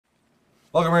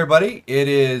Welcome, everybody. It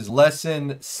is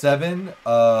lesson 7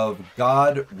 of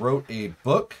God Wrote a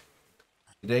Book.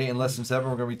 Today in lesson 7,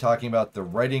 we're going to be talking about the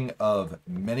writing of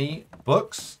many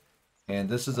books. And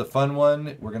this is a fun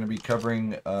one. We're going to be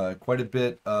covering quite a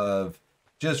bit of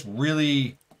just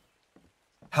really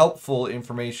helpful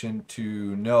information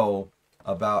to know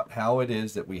about how it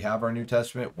is that we have our New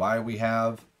Testament, why we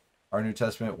have our New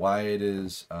Testament, why it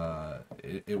is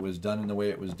it was done in the way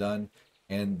it was done,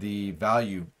 and the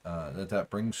value that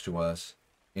brings to us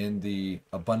in the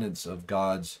abundance of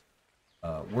God's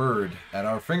word at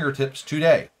our fingertips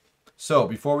today. So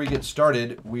before we get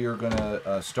started, we are going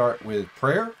to start with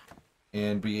prayer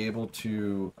and be able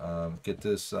to get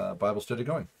this Bible study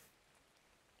going.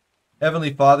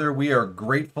 Heavenly Father, we are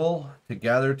grateful to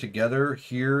gather together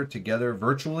here together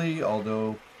virtually,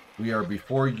 although we are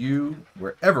before you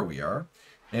wherever we are.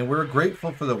 And we're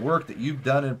grateful for the work that you've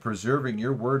done in preserving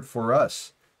your word for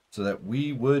us so that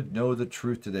we would know the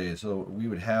truth today, so we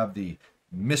would have the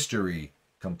mystery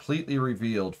completely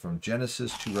revealed from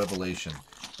Genesis to Revelation.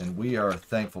 And we are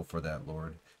thankful for that,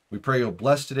 Lord. We pray you'll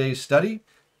bless today's study,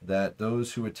 that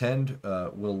those who attend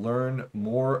will learn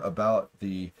more about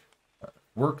the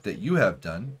work that you have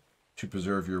done to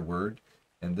preserve your word.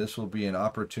 And this will be an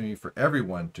opportunity for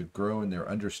everyone to grow in their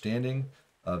understanding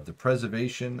of the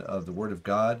preservation of the Word of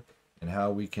God and how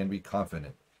we can be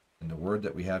confident. And the word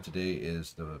that we have today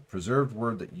is the preserved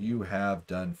word that you have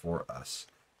done for us.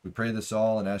 We pray this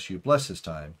all and ask you to bless this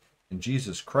time. In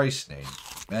Jesus Christ's name,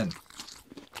 amen.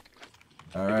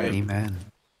 All right. Amen.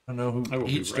 I don't know who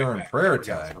eats during prayer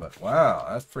time, but wow,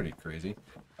 that's pretty crazy.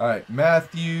 All right,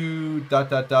 Matthew ...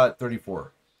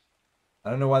 34. I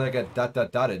don't know why that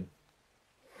got ... dotted.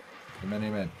 Amen,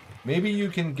 amen. Maybe you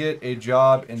can get a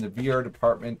job in the VR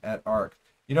department at ARC.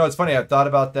 You know, it's funny. I've thought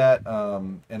about that,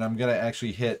 and I'm going to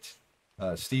actually hit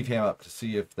Steve Ham up to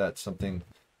see if that's something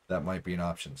that might be an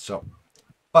option. So,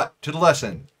 but to the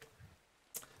lesson.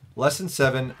 Lesson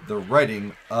 7, the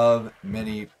writing of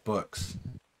many books.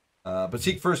 But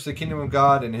seek first the kingdom of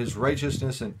God and his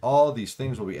righteousness, and all these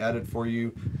things will be added for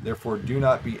you. Therefore, do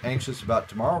not be anxious about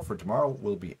tomorrow, for tomorrow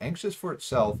will be anxious for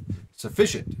itself.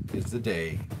 Sufficient is the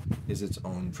day, is its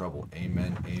own trouble.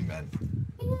 Amen, amen.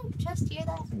 Did you just hear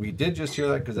that? We did just hear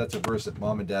that because that's a verse that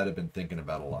Mom and Dad have been thinking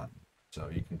about a lot. So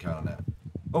you can count on that.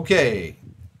 Okay,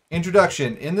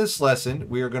 introduction. In this lesson,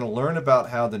 we are going to learn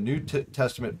about how the New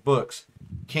Testament books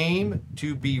came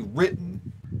to be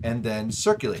written and then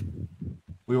circulated.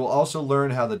 We will also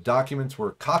learn how the documents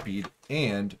were copied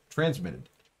and transmitted.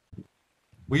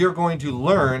 We are going to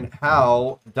learn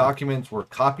how documents were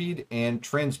copied and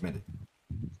transmitted.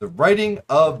 The writing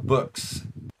of books.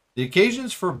 The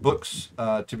occasions for books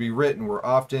to be written were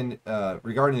often,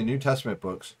 regarding the New Testament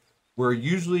books, were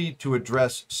usually to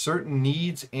address certain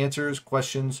needs, answers,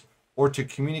 questions, or to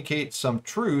communicate some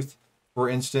truth. For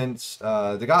instance,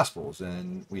 the Gospels.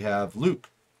 And we have Luke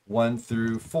 1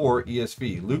 through 4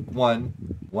 ESV. Luke 1,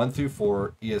 1 through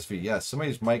 4 ESV. Yes,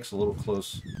 somebody's mic's a little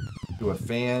close to a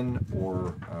fan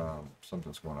or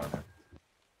something's going on there.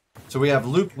 So we have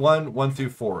Luke 1, 1 through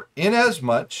 4.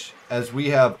 Inasmuch as we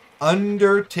have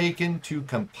undertaken to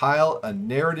compile a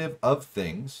narrative of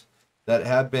things that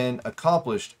have been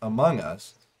accomplished among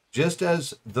us, just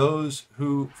as those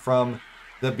who from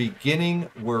the beginning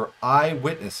were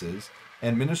eyewitnesses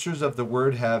and ministers of the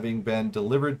word having been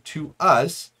delivered to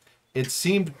us, it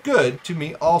seemed good to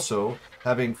me also,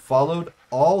 having followed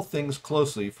all things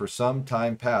closely for some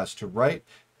time past, to write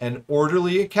an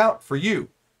orderly account for you,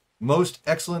 most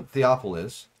excellent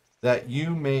Theophilus, that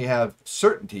you may have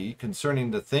certainty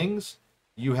concerning the things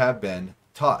you have been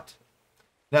taught.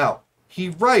 Now, he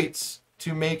writes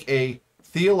to make a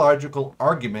theological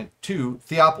argument to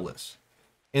Theophilus.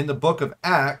 In the book of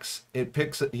Acts, he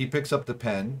picks up the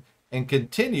pen and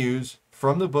continues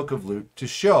from the book of Luke to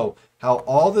show how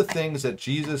all the things that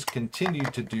Jesus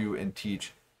continued to do and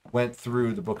teach went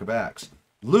through the book of Acts.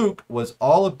 Luke was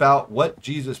all about what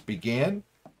Jesus began,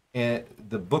 and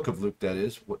the book of Luke, that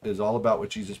is all about what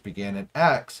Jesus began, and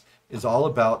Acts is all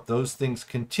about those things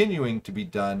continuing to be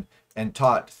done and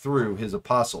taught through his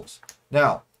apostles.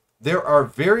 Now, there are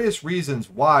various reasons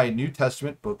why New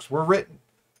Testament books were written.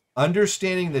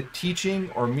 Understanding the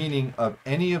teaching or meaning of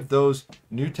any of those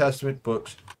New Testament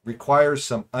books requires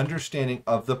some understanding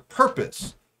of the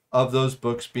purpose of those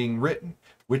books being written,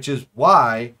 which is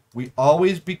why we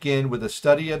always begin with a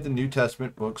study of the New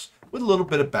Testament books with a little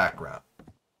bit of background.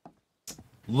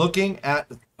 Looking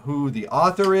at who the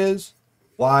author is,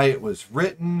 why it was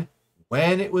written,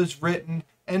 when it was written,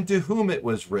 and to whom it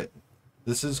was written.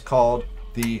 This is called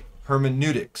the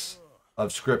hermeneutics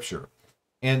of Scripture.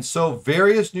 And so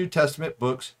various New Testament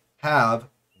books have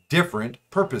different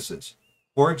purposes.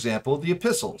 For example, the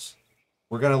epistles.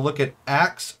 We're going to look at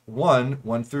Acts 1,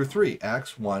 1 through 3.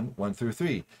 Acts 1, 1 through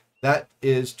 3. That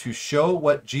is to show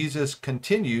what Jesus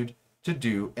continued to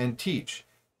do and teach.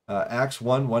 Acts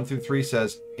 1, 1 through 3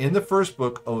 says, "In the first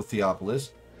book, O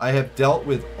Theophilus, I have dealt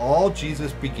with all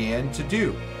Jesus began to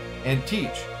do and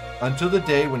teach until the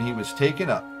day when he was taken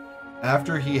up,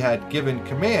 after he had given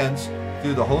commands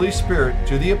through the Holy Spirit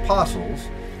to the apostles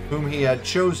whom he had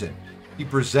chosen. He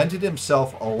presented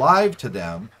himself alive to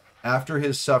them after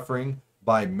his suffering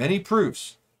by many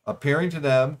proofs, appearing to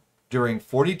them during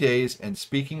 40 days and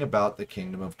speaking about the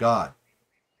kingdom of God."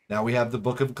 Now we have the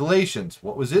book of Galatians.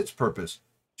 What was its purpose?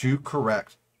 To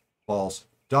correct false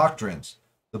doctrines.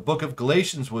 The book of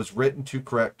Galatians was written to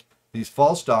correct these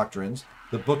false doctrines.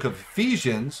 The book of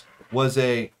Ephesians was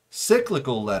a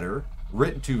cyclical letter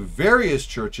written to various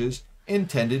churches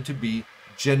intended to be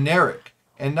generic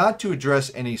and not to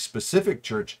address any specific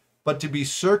church, but to be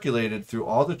circulated through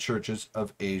all the churches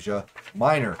of Asia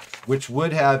Minor, which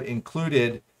would have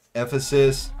included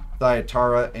Ephesus,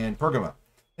 Thyatira, and Pergamum,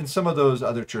 and some of those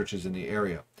other churches in the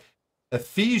area.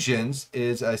 Ephesians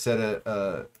is, I said,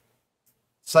 a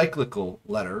cyclical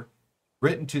letter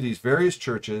written to these various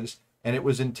churches, and it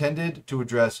was intended to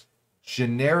address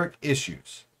generic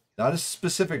issues, not a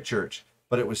specific church,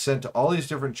 but it was sent to all these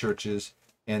different churches,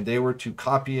 and they were to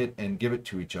copy it and give it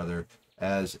to each other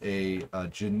as a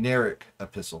generic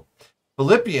epistle.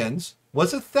 Philippians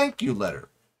was a thank you letter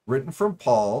written from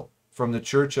Paul from the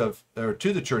church of, or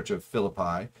to the church of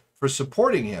Philippi, for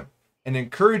supporting him and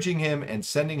encouraging him and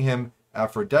sending him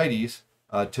Aphrodites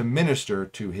to minister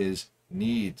to his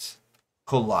needs.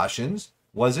 Colossians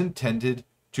was intended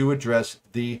to address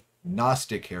the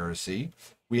Gnostic heresy.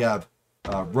 We have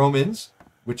Romans,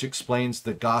 which explains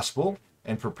the gospel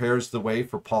and prepares the way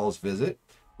for Paul's visit.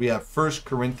 We have 1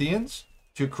 Corinthians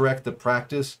to correct the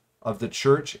practice of the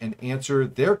church and answer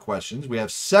their questions. We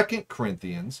have 2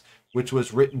 Corinthians, which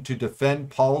was written to defend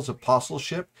Paul's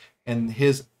apostleship and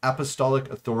his apostolic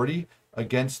authority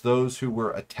against those who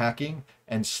were attacking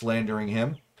and slandering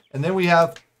him. And then we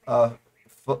have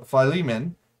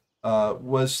Philemon,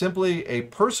 was simply a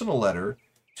personal letter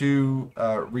to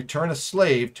return a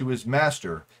slave to his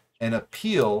master and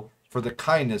appeal for the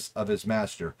kindness of his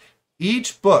master.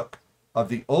 Each book of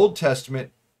the Old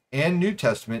Testament and New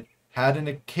Testament had an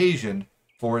occasion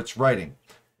for its writing.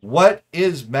 What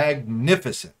is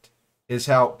magnificent is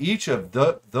how each of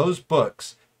those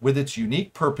books, with its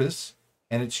unique purpose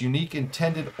and its unique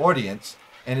intended audience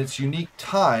and its unique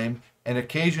time and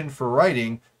occasion for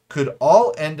writing, could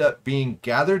all end up being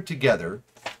gathered together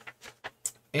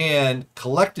and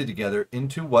collected together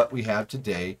into what we have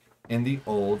today in the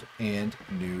Old and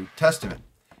New Testament.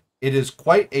 It is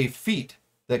quite a feat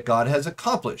that God has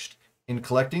accomplished in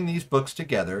collecting these books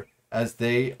together as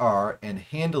they are and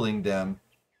handling them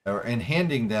and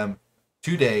handing them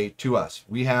today to us.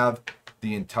 We have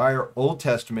the entire Old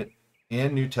Testament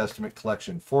and New Testament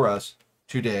collection for us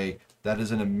today. That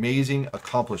is an amazing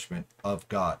accomplishment of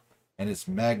God, and it's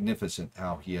magnificent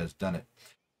how he has done it.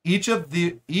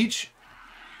 Even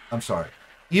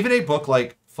a book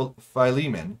like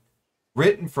Philemon,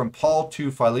 written from Paul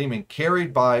to Philemon,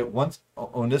 carried by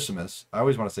Onesimus. I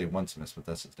always want to say Onesimus, but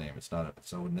that's his name. It's not.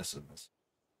 It's Onesimus.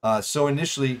 So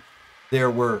initially,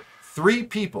 there were 3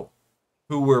 people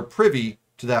who were privy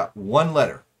to that one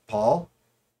letter: Paul,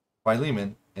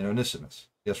 Philemon, and Onesimus.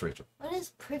 Yes, Rachel. What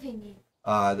does privy mean?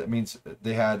 That means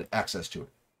they had access to it.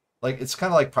 Like, it's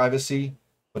kind of like privacy,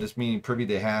 but it's meaning privy.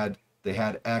 They had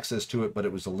access to it, but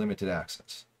it was a limited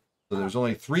access. So there's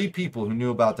only 3 people who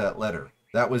knew about that letter.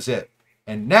 That was it.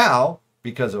 And now,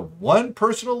 because of one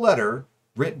personal letter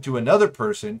written to another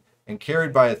person and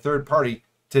carried by a third party,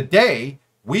 today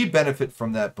we benefit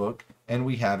from that book and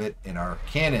we have it in our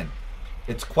canon.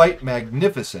 It's quite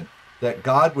magnificent that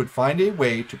God would find a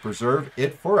way to preserve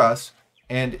it for us,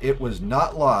 and it was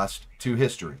not lost to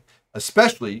history,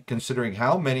 especially considering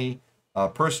how many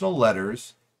personal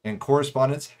letters and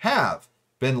correspondence have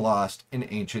been lost in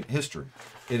ancient history.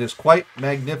 It is quite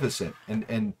magnificent,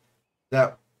 and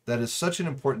that is such an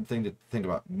important thing to think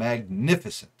about.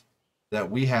 Magnificent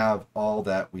that we have all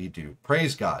that we do.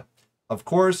 Praise God. Of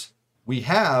course, we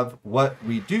have what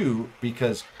we do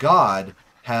because God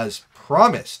has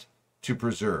promised to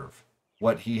preserve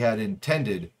what he had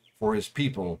intended for his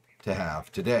people to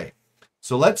have today.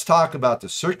 So let's talk about the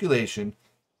circulation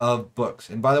of books.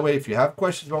 And by the way, if you have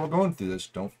questions while we're going through this,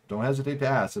 don't hesitate to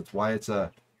ask. That's why it's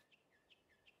a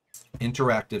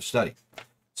interactive study.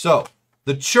 So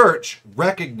the church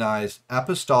recognized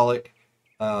apostolic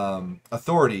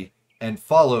authority and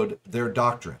followed their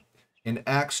doctrine. In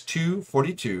Acts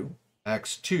 2:42,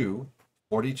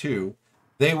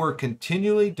 They were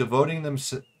continually devoting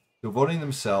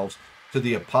themselves to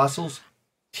the apostles'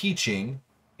 teaching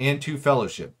and to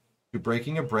fellowship, to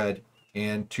breaking of bread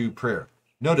and to prayer.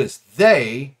 Notice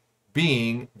they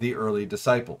being the early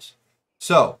disciples.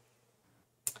 So,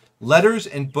 letters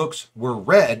and books were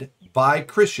read by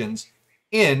Christians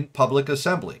in public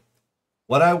assembly.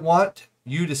 What I want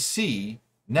you to see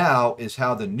now is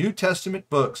how the New Testament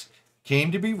books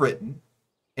came to be written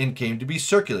and came to be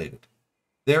circulated.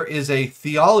 There is a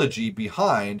theology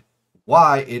behind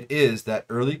why it is that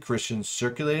early Christians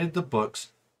circulated the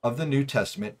books of the New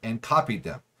Testament and copied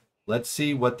them. Let's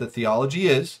see what the theology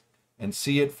is and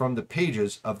see it from the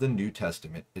pages of the New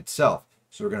Testament itself.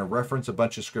 So we're going to reference a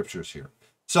bunch of scriptures here.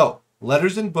 So,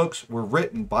 letters and books were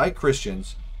written by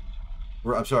Christians,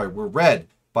 were read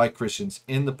by Christians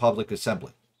in the public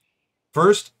assembly.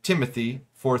 1 Timothy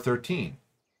 4:13.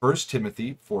 1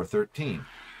 Timothy 4:13.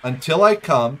 Until I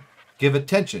come, give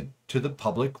attention to the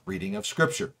public reading of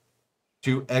Scripture,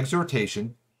 to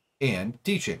exhortation and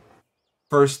teaching.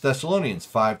 1 Thessalonians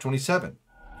 5:27.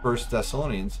 1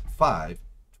 Thessalonians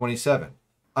 5:27.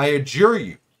 I adjure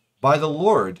you by the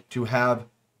Lord to have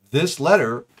this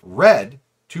letter read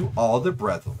to all the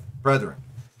brethren.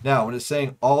 Now, when it's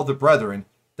saying all the brethren,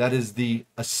 that is the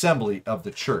assembly of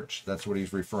the church. That's what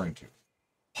he's referring to.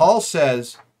 Paul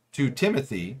says to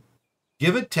Timothy,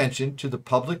 give attention to the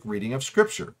public reading of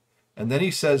Scripture. And then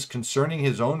he says concerning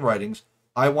his own writings,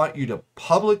 I want you to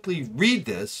publicly read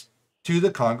this to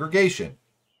the congregation.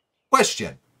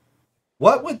 Question: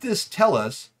 what would this tell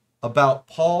us about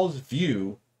Paul's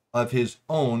view of his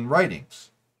own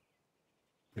writings?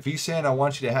 If he's saying, I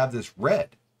want you to have this read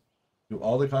to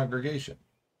all the congregation,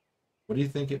 what do you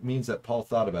think it means that Paul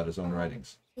thought about his own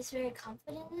writings? He's very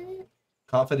confident in it.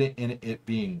 Confident in it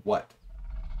being what?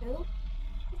 True.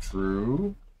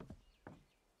 True.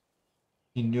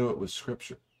 He knew it was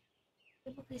Scripture.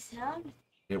 Biblically sound.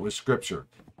 It was Scripture.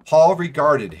 Paul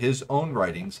regarded his own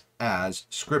writings as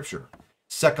Scripture.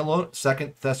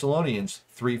 2 Thessalonians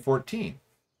 3:14.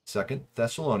 2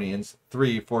 Thessalonians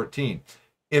 3:14.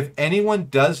 If anyone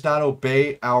does not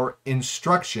obey our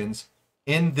instructions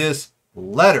in this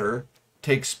letter,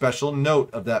 take special note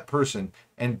of that person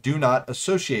and do not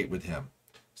associate with him,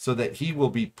 so that he will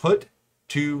be put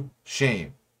to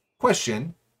shame.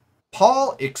 Question: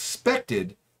 Paul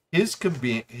expected his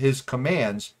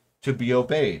commands to be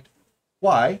obeyed.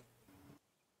 Why?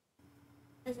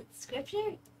 Is it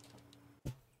Scripture?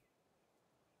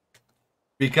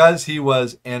 Because he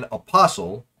was an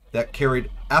apostle that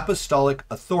carried apostolic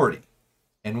authority,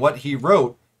 and what he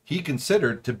wrote he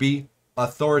considered to be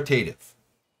authoritative.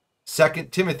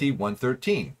 2 Timothy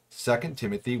 1:13. 2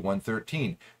 Timothy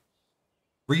 1:13.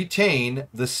 Retain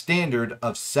the standard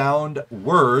of sound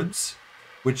words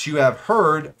which you have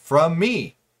heard from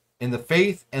me in the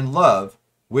faith and love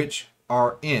which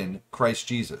are in Christ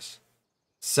Jesus.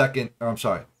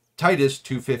 Titus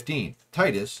 2:15.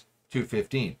 Titus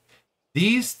 2:15.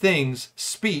 These things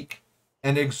speak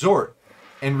and exhort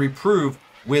and reprove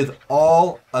with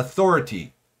all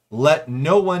authority. Let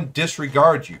no one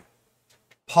disregard you.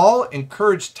 Paul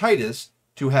encouraged Titus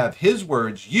to have his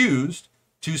words used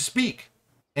to speak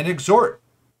and exhort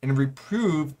and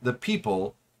reprove the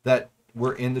people that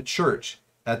were in the church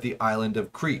at the island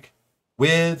of Crete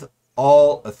with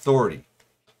all authority.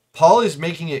 Paul is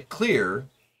making it clear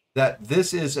that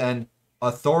this is an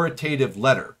authoritative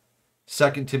letter.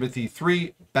 2 Timothy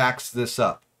 3 backs this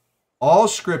up. All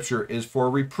Scripture is for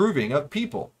reproving of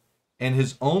people, and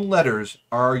his own letters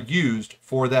are used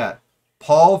for that.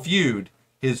 Paul viewed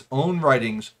his own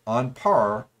writings on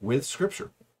par with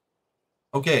Scripture.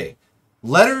 Okay,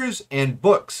 letters and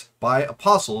books by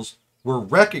apostles were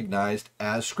recognized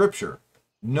as Scripture.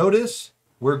 Notice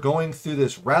we're going through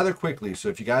this rather quickly, so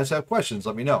if you guys have questions,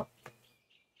 let me know.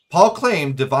 Paul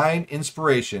claimed divine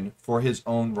inspiration for his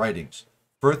own writings.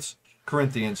 1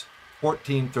 Corinthians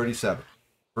 14:37.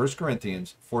 1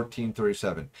 Corinthians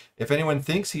 14:37. If anyone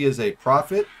thinks he is a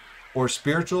prophet or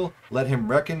spiritual, let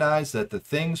him recognize that the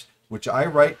things which I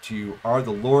write to you are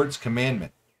the Lord's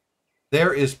commandment.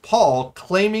 There is Paul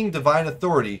claiming divine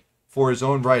authority for his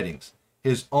own writings,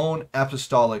 his own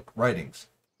apostolic writings.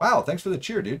 Wow, thanks for the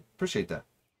cheer, dude. Appreciate that.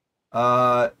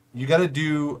 You got to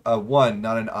do a 1,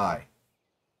 not an I.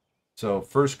 So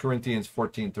 1 Corinthians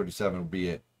 14:37 will be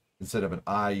it. Instead of an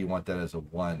I, you want that as a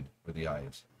 1 where the I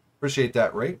is. Appreciate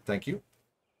that, Ray. Thank you.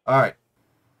 All right.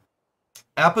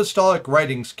 Apostolic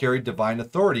writings carried divine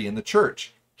authority in the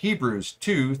church. Hebrews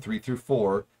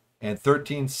 2:3-4 and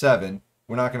 13:7.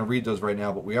 We're not going to read those right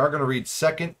now, but we are going to read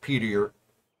 2 Peter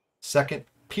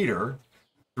 3:2.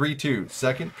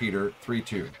 2 Peter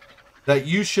 3:2. that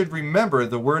you should remember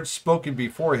the words spoken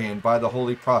beforehand by the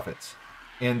holy prophets,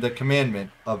 and the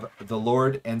commandment of the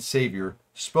Lord and Savior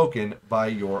spoken by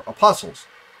your apostles.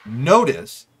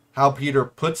 Notice how Peter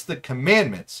puts the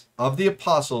commandments of the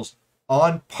apostles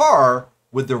on par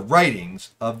with the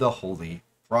writings of the holy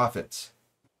prophets.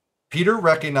 Peter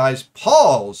recognized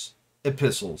Paul's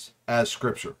epistles as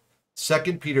scripture.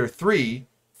 2 Peter 3,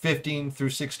 15 through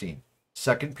 16.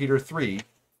 2 Peter 3,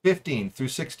 15 through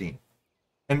 16.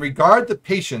 And regard the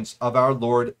patience of our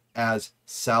Lord as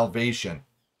salvation.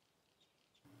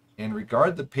 And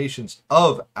regard the patience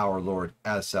of our Lord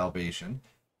as salvation,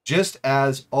 just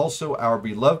as also our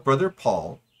beloved brother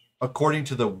Paul, according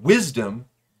to the wisdom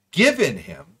given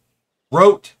him,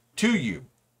 wrote to you,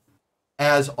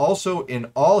 as also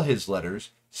in all his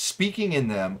letters, speaking in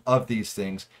them of these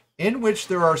things, in which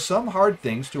there are some hard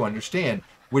things to understand,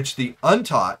 which the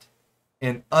untaught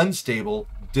and unstable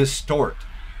distort,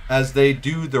 as they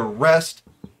do the rest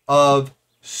of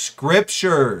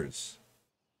scriptures,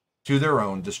 to their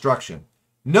own destruction.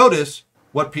 Notice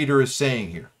what Peter is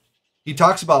saying here. He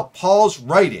talks about Paul's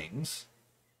writings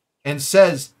and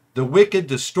says the wicked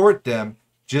distort them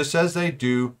just as they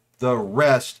do the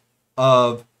rest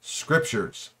of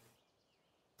scriptures.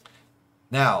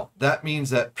 Now, that means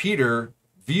that Peter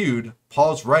viewed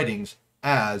Paul's writings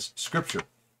as scripture.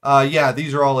 Yeah,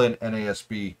 these are all in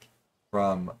NASB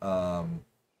from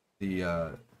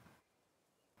the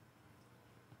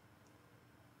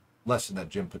lesson that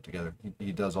Jim put together.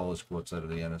 He does all his quotes out of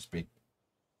the NSB.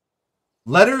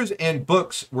 Letters and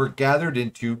books were gathered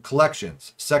into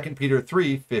collections. 2 Peter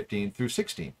 3, 15 through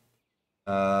 16.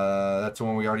 That's the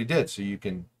one we already did, so you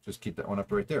can just keep that one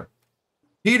up right there.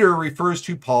 Peter refers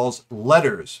to Paul's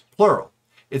letters, plural.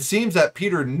 It seems that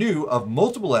Peter knew of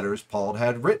multiple letters Paul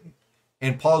had written,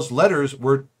 and Paul's letters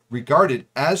were regarded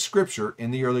as scripture in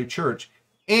the early church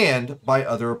and by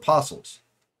other apostles.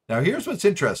 Now, here's what's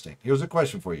interesting. Here's a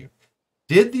question for you.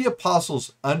 Did the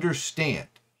apostles understand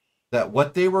that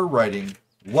what they were writing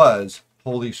was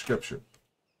Holy Scripture?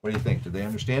 What do you think? Did they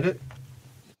understand it?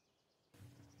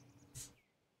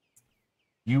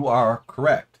 You are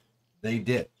correct. They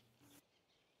did.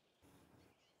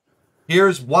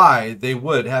 Here's why they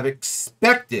would have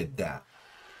expected that.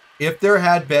 If there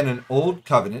had been an old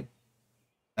covenant,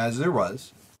 as there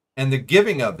was, and the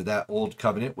giving of that old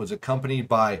covenant was accompanied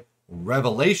by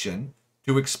revelation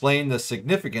to explain the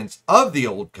significance of the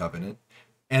old covenant,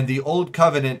 and the old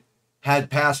covenant had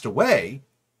passed away,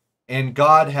 and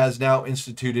God has now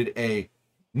instituted a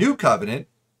new covenant,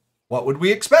 what would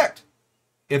we expect?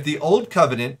 If the old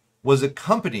covenant was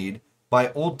accompanied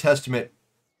by Old Testament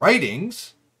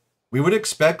writings, we would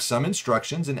expect some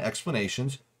instructions and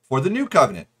explanations for the new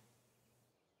covenant.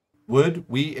 Would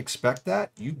we expect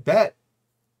that? You bet.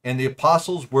 And the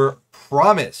apostles were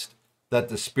promised that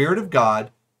the Spirit of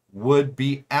God would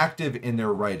be active in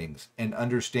their writings and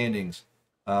understandings.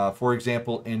 For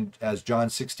example, as John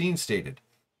 16 stated.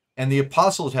 And the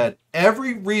apostles had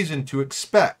every reason to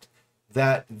expect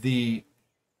that they,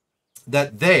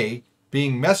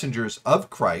 being messengers of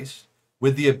Christ,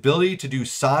 with the ability to do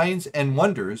signs and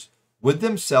wonders, would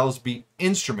themselves be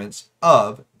instruments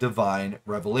of divine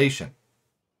revelation.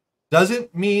 This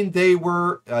doesn't mean they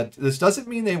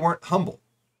weren't humble.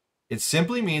 It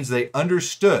simply means they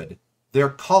understood their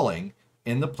calling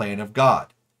in the plan of God,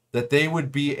 that they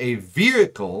would be a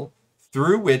vehicle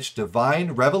through which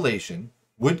divine revelation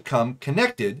would come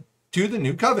connected to the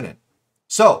new covenant.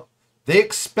 So they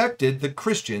expected the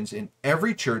Christians in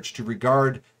every church to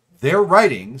regard their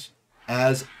writings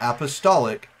as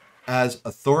apostolic, as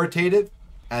authoritative,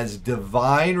 as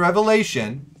divine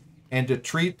revelation, and to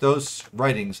treat those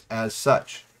writings as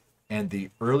such. And the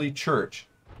early church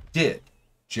did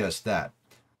just that.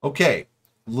 Okay,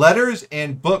 letters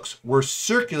and books were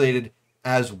circulated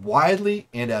as widely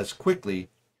and as quickly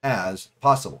as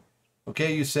possible.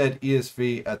 Okay, you said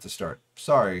ESV at the start.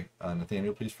 Sorry,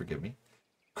 Nathaniel, please forgive me.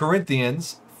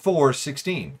 Corinthians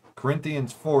 4:16.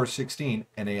 Corinthians 4:16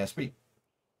 NASB.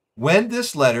 When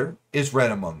this letter is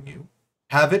read among you,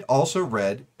 have it also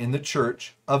read in the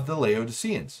church of the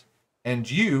Laodiceans.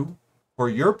 And you, for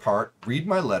your part, read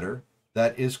my letter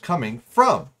that is coming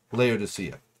from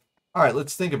Laodicea. All right,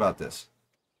 let's think about this.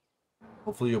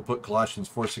 Hopefully you'll put Colossians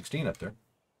 4:16 up there.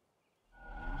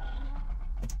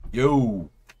 Yo.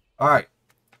 All right.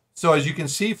 So as you can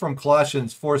see from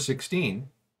Colossians 4:16,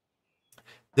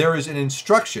 there is an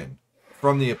instruction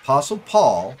from the Apostle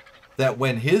Paul that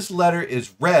when his letter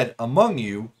is read among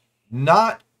you,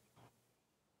 note,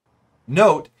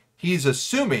 he's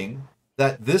assuming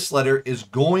that this letter is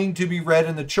going to be read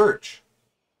in the church.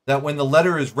 That when the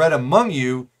letter is read among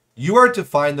you, you are to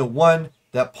find the one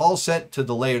that Paul sent to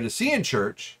the Laodicean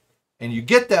church, and you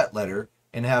get that letter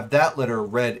and have that letter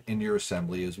read in your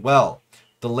assembly as well.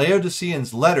 The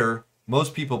Laodiceans' letter,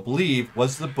 most people believe,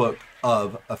 was the book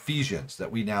of Ephesians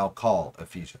that we now call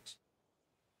Ephesians.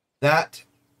 That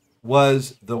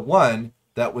was the one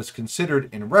that was considered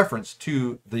in reference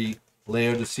to the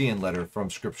Laodicean letter from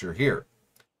Scripture here.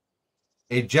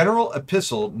 A general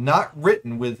epistle not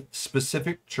written with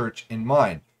specific church in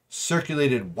mind,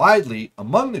 circulated widely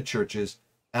among the churches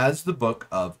as the book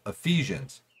of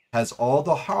Ephesians, has all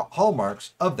the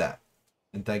hallmarks of that.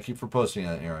 And thank you for posting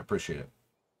that, Aaron. I appreciate it.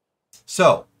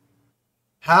 So,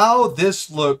 how this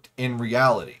looked in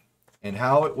reality and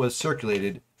how it was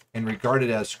circulated and regarded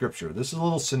as Scripture. This is a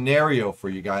little scenario for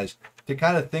you guys to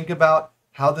kind of think about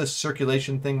how this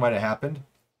circulation thing might have happened.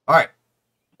 All right.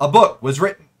 A book was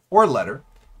written, or a letter,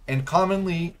 and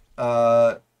commonly, in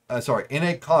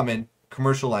a common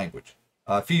commercial language.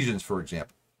 Ephesians, for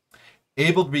example.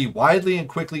 Able to be widely and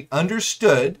quickly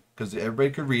understood, because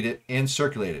everybody could read it, and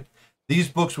circulated. These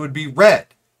books would be read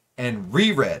and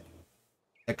reread,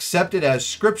 accepted as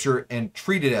Scripture and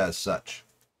treated as such.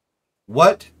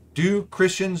 What do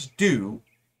Christians do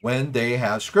when they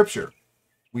have Scripture?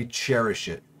 We cherish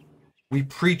it. We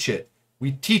preach it.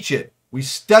 We teach it. We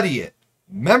study it,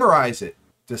 memorize it,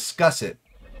 discuss it,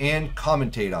 and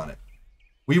commentate on it.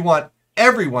 We want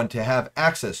everyone to have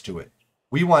access to it.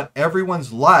 We want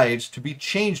everyone's lives to be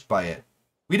changed by it.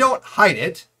 We don't hide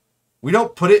it. We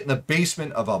don't put it in the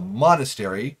basement of a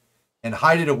monastery and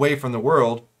hide it away from the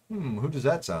world. Who does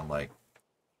that sound like?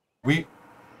 We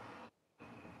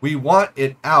want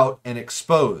it out and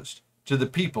exposed to the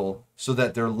people so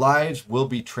that their lives will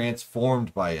be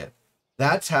transformed by it.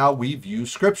 That's how we view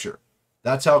Scripture.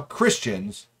 That's how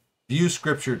Christians view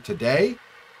Scripture today,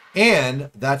 and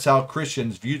that's how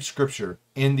Christians viewed Scripture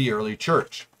in the early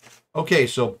church. Okay,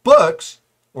 so books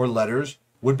or letters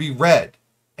would be read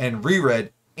and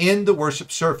reread in the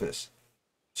worship service.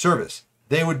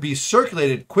 They would be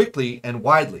circulated quickly and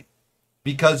widely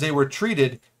because they were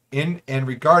treated in and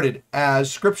regarded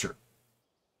as Scripture.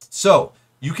 So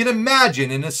you can imagine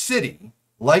in a city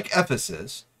like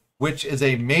Ephesus, which is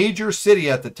a major city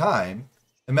at the time,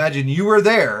 imagine you were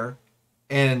there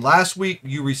and last week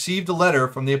you received a letter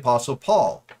from the Apostle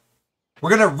Paul.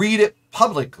 We're going to read it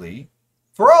publicly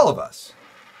for all of us.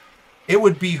 It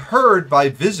would be heard by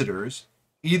visitors,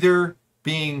 either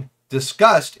being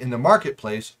discussed in the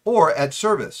marketplace or at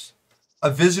service. A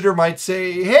visitor might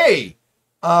say, hey,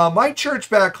 my church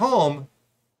back home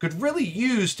could really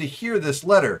use to hear this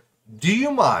letter. Do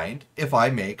you mind if I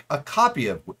make a copy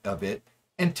of it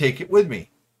and take it with me?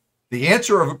 The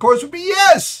answer, of course, would be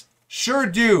yes. Sure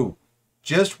do.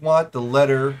 Just want the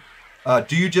letter.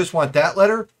 Do you just want that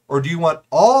letter? Or do you want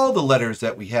all the letters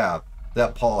that we have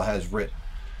that Paul has written?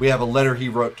 We have a letter he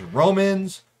wrote to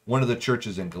Romans, one of the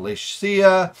churches in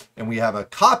Galatia, and we have a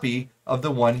copy of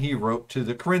the one he wrote to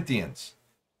the Corinthians.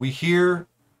 We hear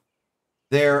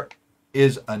there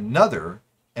is another,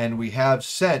 and we have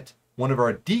sent one of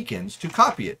our deacons to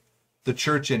copy it. The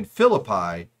church in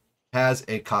Philippi has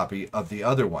a copy of the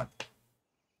other one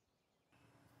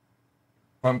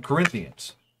from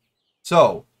Corinthians.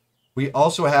 So we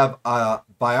also have a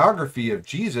biography of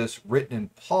Jesus written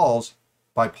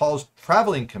by Paul's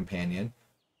traveling companion,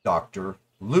 Dr.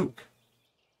 Luke.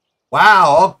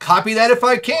 Wow, I'll copy that if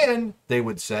I can, they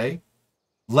would say.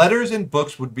 Letters and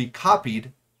books would be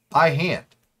copied by hand.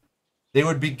 They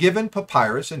would be given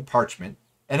papyrus and parchment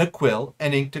and a quill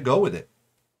and ink to go with it.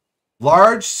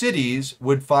 Large cities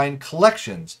would find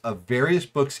collections of various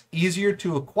books easier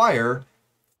to acquire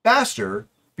faster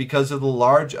because of the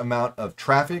large amount of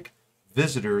traffic,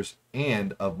 visitors,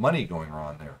 and of money going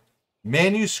on there.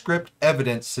 Manuscript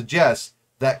evidence suggests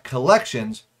that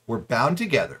collections were bound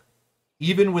together,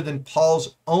 even within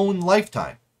Paul's own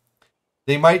lifetime.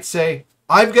 They might say,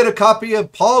 I've got a copy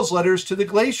of Paul's letters to the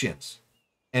Galatians,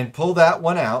 and pull that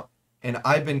one out, and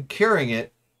I've been carrying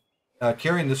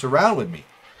this around with me.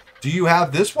 Do you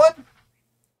have this one?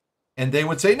 And they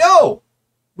would say, no,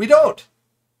 we don't.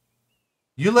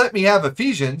 You let me have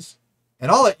Ephesians,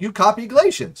 and I'll let you copy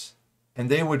Galatians. And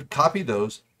they would copy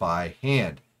those by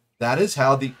hand. That is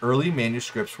how the early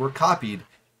manuscripts were copied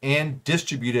and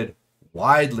distributed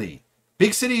widely.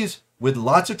 Big cities with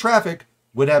lots of traffic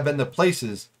would have been the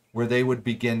places where they would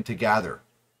begin to gather,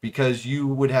 because you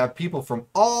would have people from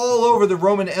all over the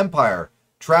Roman Empire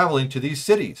traveling to these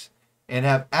cities and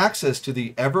have access to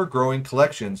the ever-growing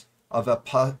collections of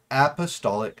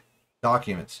apostolic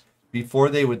documents before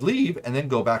they would leave and then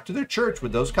go back to their church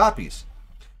with those copies.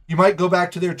 You might go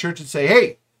back to their church and say,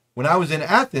 hey, when I was in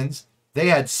Athens, they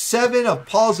had 7 of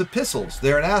Paul's epistles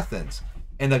there in Athens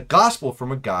and a gospel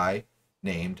from a guy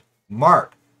named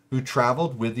Mark, who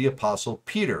traveled with the apostle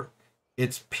Peter.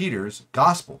 It's Peter's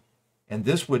gospel. And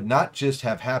this would not just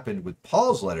have happened with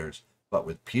Paul's letters, but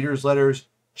with Peter's letters,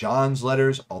 John's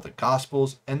letters, all the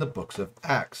gospels, and the books of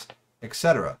Acts,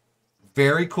 etc.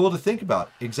 Very cool to think about.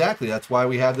 Exactly. That's why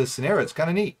we have this scenario. It's kind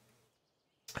of neat.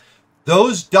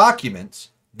 Those documents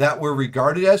that were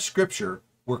regarded as scripture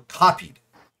were copied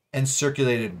and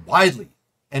circulated widely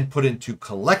and put into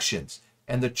collections,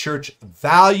 and the church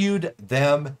valued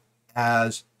them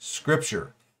as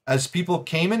scripture. As people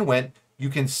came and went, you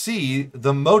can see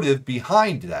the motive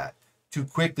behind that, to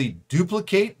quickly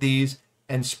duplicate these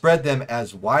and spread them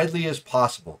as widely as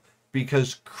possible,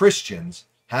 because Christians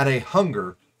had a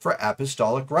hunger for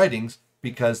apostolic writings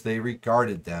because they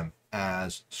regarded them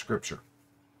as scripture.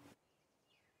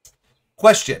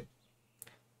 Question: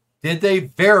 did they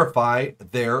verify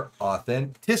their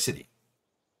authenticity?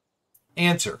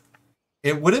 Answer: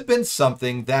 it would have been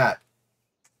something that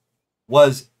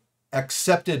was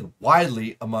accepted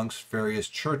widely amongst various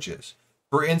churches.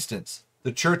 For instance,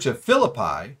 the church of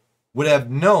Philippi would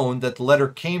have known that the letter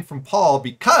came from Paul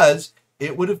because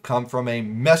it would have come from a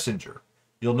messenger.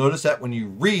 You'll notice that when you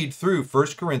read through 1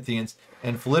 Corinthians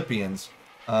and Philippians,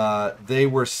 they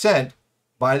were sent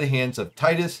by the hands of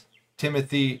Titus,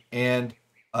 Timothy, and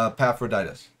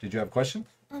Epaphroditus. Did you have a question?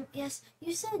 Yes.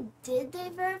 You said, did they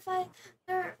verify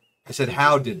their... I said,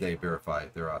 how did they verify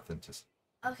their authenticity?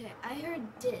 Okay, I heard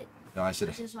did. No, I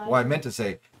said, well, I meant to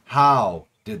say, how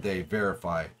did they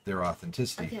verify their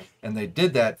authenticity? Okay. And they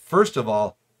did that, first of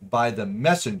all, by the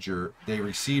messenger they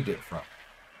received it from.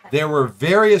 There were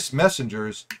various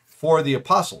messengers for the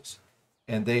apostles,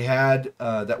 and they had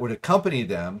that would accompany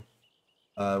them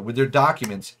with their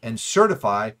documents and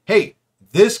certify, hey,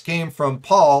 this came from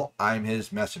Paul, I'm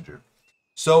his messenger.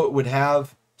 So it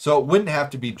wouldn't have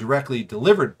to be directly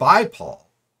delivered by Paul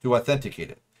to authenticate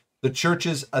it. The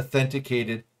churches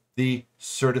authenticated the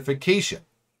certification.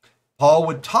 Paul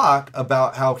would talk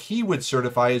about how he would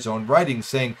certify his own writings,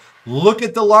 saying, look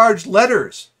at the large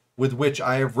letters with which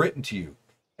I have written to you.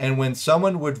 And when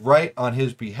someone would write on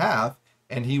his behalf,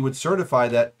 and he would certify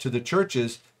that to the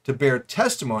churches to bear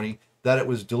testimony that it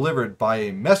was delivered by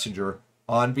a messenger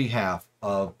on behalf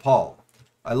of Paul.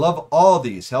 I love all of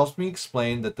these. Helps me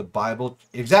explain that the Bible,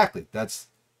 exactly,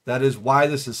 that is why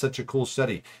this is such a cool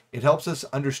study. It helps us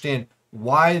understand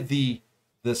why the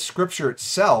scripture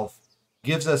itself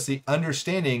gives us the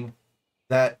understanding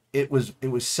that it was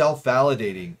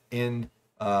self-validating in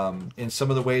some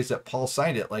of the ways that Paul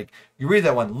signed it. Like you read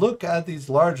that one, look at these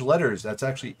large letters. That's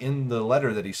actually in the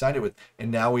letter that he signed it with. And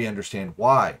now we understand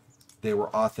why they were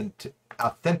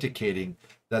authenticating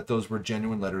that those were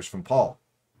genuine letters from Paul.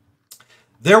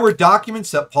 There were documents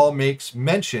that Paul makes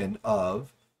mention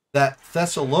of that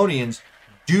Thessalonians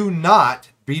do not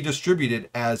be distributed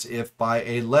as if by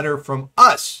a letter from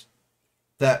us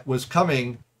that was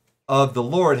coming of the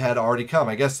Lord had already come.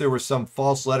 I guess there were some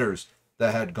false letters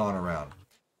that had gone around.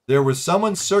 There was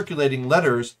someone circulating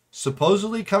letters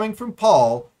supposedly coming from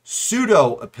Paul,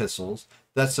 pseudo epistles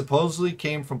that supposedly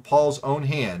came from Paul's own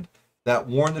hand that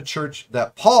warned the church,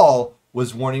 that Paul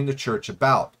was warning the church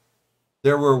about.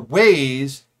 There were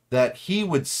ways that he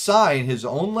would sign his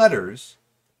own letters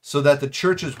so that the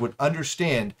churches would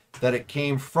understand that it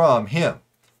came from him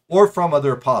or from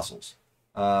other apostles.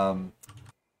 Paul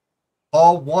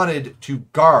wanted to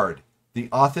guard the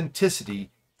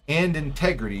authenticity and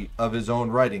integrity of his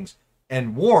own writings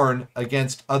and warn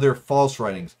against other false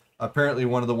writings. Apparently,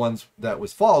 one of the ones that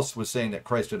was false was saying that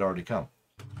Christ had already come.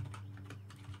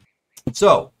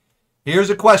 So, here's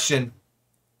a question.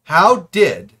 How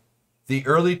did the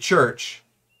early church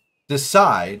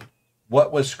decide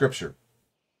what was scripture?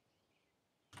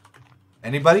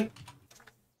 Anybody?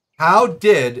 How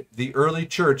did the early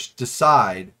church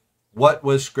decide what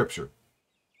was scripture?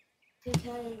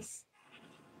 Because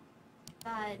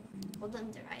God told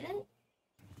them to write it?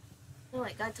 No,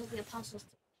 like God told the apostles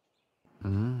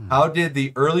to. How did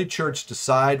the early church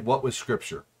decide what was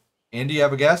scripture? Andy, you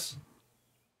have a guess?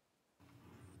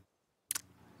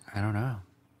 I don't know.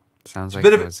 Sounds like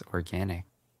it was organic.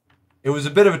 It was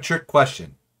a bit of a trick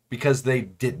question because they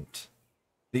didn't.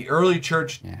 The early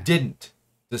church didn't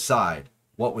decide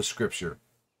what was scripture.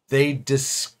 They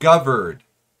discovered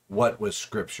what was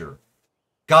scripture.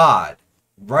 God,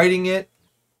 writing it,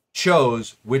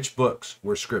 chose which books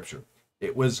were scripture.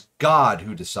 It was God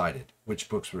who decided which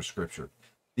books were scripture.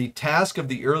 The task of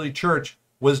the early church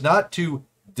was not to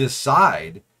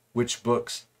decide which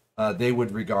books they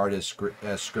would regard as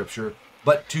scripture,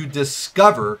 but to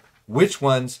discover which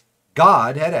ones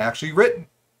God had actually written.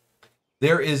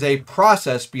 There is a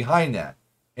process behind that.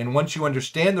 And once you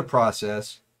understand the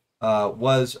process,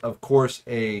 was, of course,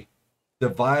 a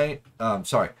divine.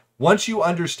 Once you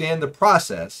understand the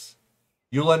process,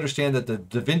 you'll understand that the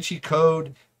Da Vinci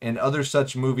Code and other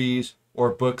such movies or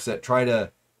books that try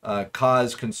to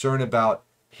cause concern about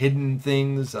hidden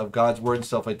things of God's word and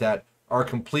stuff like that are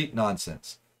complete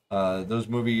nonsense. Those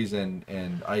movies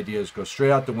and ideas go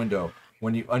straight out the window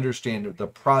when you understand the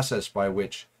process by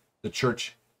which the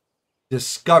church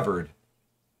discovered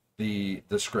the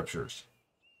scriptures.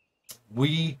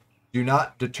 We do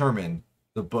not determine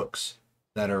the books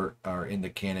that are in the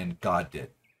canon. God did.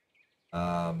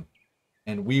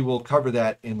 And we will cover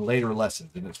that in later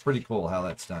lessons, and it's pretty cool how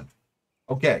that's done.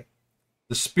 Okay.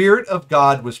 The Spirit of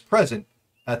God was present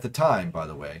at the time, by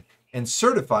the way, and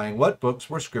certifying what books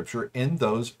were scripture in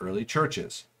those early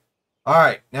churches. All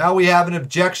right, now we have an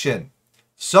objection.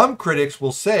 Some critics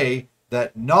will say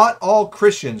that not all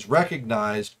Christians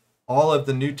recognized all of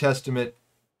the New Testament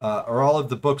or all of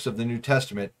the books of the New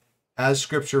Testament as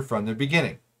scripture from the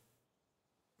beginning.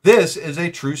 This is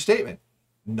a true statement.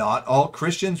 Not all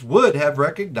Christians would have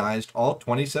recognized all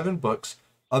 27 books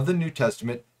of the New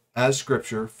Testament as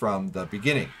scripture from the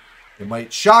beginning. It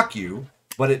might shock you,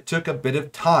 but it took a bit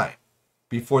of time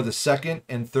before the 2nd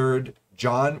and 3rd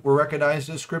John were recognized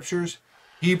as scriptures,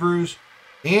 Hebrews,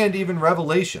 and even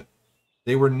Revelation.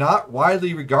 They were not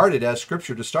widely regarded as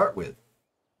scripture to start with.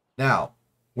 Now,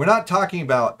 we're not talking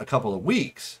about a couple of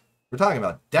weeks. We're talking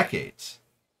about decades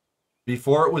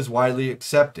before it was widely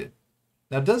accepted.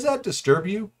 Now, does that disturb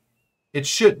you? It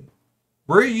shouldn't.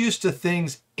 We're used to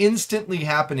things instantly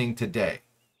happening today.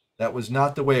 That was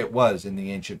not the way it was in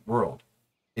the ancient world.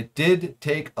 It did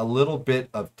take a little bit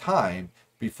of time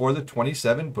before the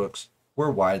 27 books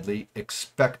were widely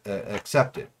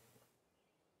accepted.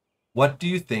 What do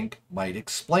you think might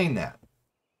explain that?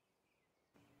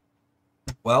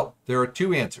 Well, there are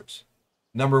two answers.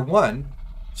 Number one,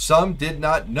 some did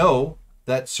not know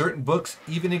that certain books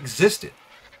even existed.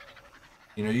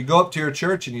 You know, you go up to your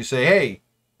church and you say, hey,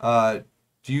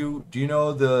 do you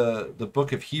know the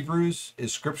book of Hebrews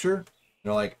is scripture?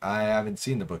 They're like, I haven't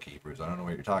seen the book of Hebrews. I don't know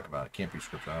what you're talking about. It can't be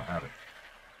scripture. I don't have it.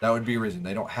 That would be a reason.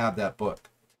 They don't have that book.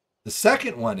 The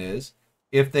second one is,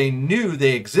 if they knew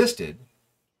they existed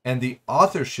and the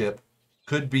authorship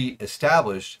could be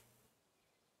established,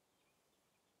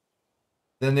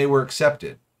 then they were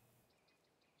accepted.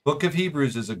 Book of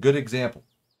Hebrews is a good example.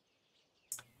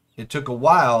 It took a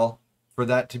while for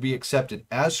that to be accepted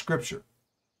as scripture.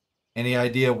 Any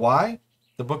idea why?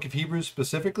 The book of Hebrews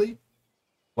specifically?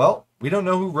 Well, we don't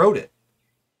know who wrote it.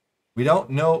 We don't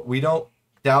know. We don't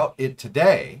doubt it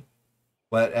today.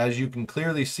 But as you can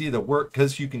clearly see the work,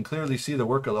 because you can clearly see the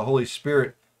work of the Holy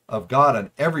Spirit of God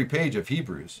on every page of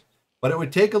Hebrews. But it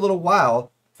would take a little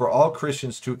while for all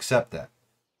Christians to accept that.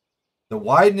 The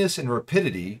wideness and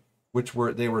rapidity which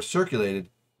they were circulated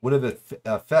would have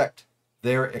affect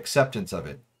their acceptance of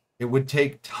it. It would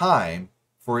take time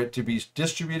for it to be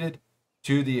distributed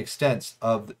to the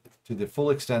full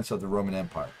extent of the Roman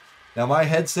Empire. Now my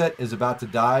headset is about to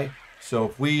die,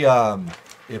 so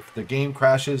if the game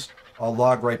crashes, I'll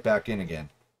log right back in again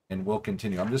and we'll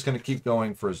continue. I'm just going to keep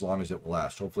going for as long as it will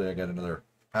last. Hopefully I get another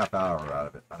half hour out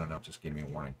of it. I don't know, just give me a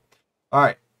warning. All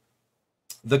right.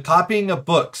 The copying of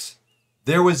books.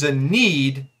 There was a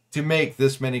need to make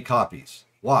this many copies.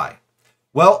 Why?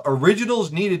 Well,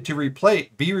 originals needed to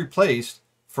be replaced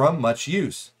from much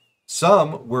use.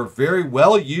 Some were very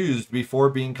well used before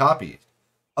being copied.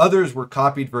 Others were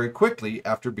copied very quickly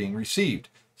after being received.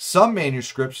 Some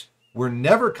manuscripts were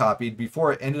never copied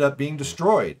before it ended up being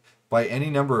destroyed by any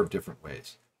number of different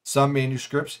ways. Some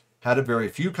manuscripts had a very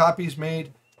few copies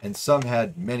made, and some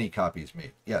had many copies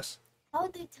made. Yes? How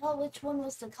would they tell which one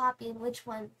was the copy and which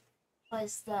one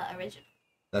was the original?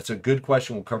 That's a good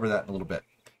question. We'll cover that in a little bit.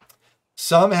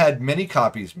 Some had many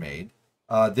copies made.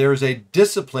 There's a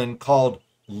discipline called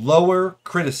lower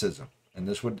criticism, and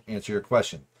this would answer your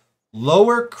question.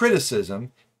 Lower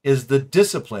criticism is the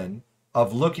discipline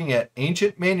of looking at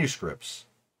ancient manuscripts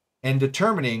and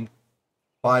determining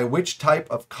by which type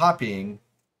of copying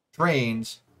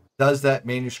trains does that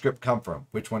manuscript come from.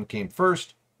 Which one came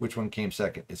first, which one came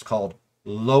second. It's called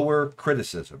lower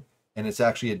criticism, and it's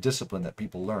actually a discipline that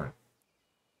people learn.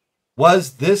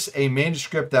 Was this a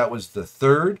manuscript that was the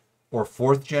 3rd or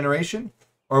 4th generation?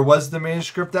 Or was the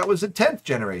manuscript that was the 10th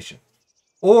generation?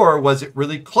 Or was it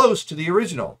really close to the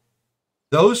original?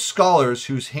 Those scholars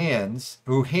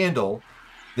who handle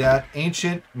that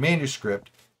ancient manuscript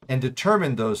and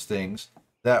determine those things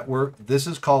this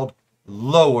is called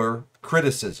lower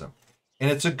criticism.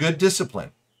 And it's a good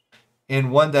discipline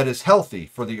and one that is healthy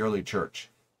for the early church.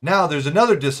 Now there's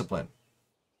another discipline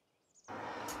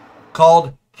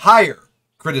called higher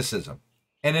criticism.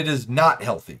 and it is not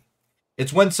healthy.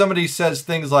 It's when somebody says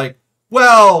things like,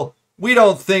 well, we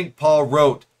don't think Paul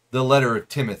wrote the letter of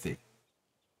Timothy.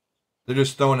 They're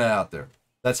just throwing it out there.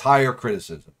 That's higher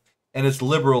criticism, and it's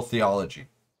liberal theology.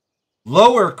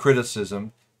 Lower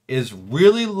criticism is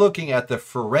really looking at the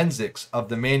forensics of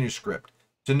the manuscript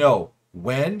to know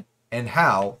when and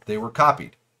how they were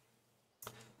copied.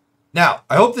 Now,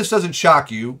 I hope this doesn't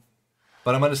shock you,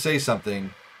 but I'm going to say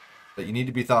something that you need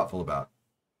to be thoughtful about.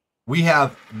 We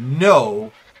have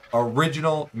no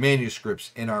original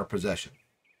manuscripts in our possession.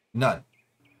 None.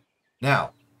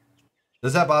 Now,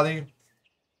 does that bother you?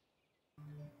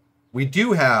 We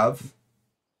do not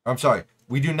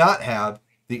have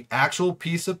the actual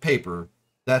piece of paper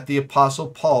that the Apostle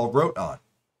Paul wrote on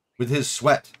with his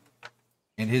sweat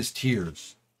and his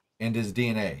tears and his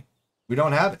DNA. We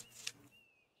don't have it.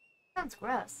 Sounds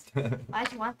gross.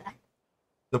 Why'd you want that?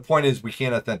 The point is, we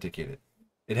can't authenticate it.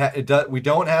 We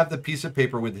don't have the piece of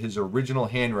paper with his original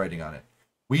handwriting on it.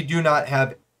 We do not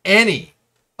have any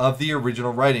of the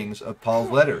original writings of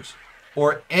Paul's letters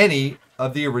or any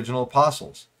of the original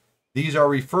apostles. These are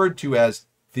referred to as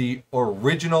the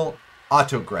original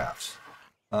autographs.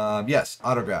 Yes,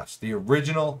 autographs. The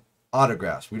original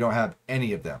autographs. We don't have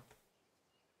any of them.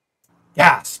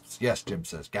 Gasps. Yes, Jim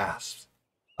says gasps.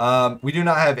 We do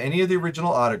not have any of the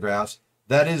original autographs.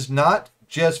 That is not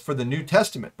just for the New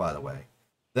Testament, by the way.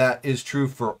 That is true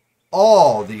for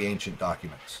all the ancient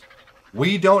documents.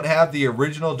 We don't have the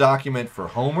original document for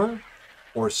Homer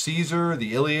or Caesar,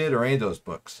 the Iliad, or any of those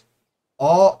books.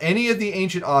 Any of the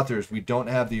ancient authors, we don't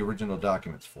have the original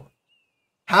documents for.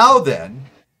 How then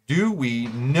do we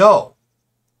know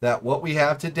that what we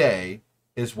have today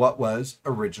is what was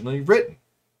originally written?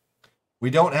 We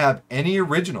don't have any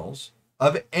originals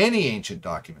of any ancient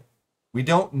document. We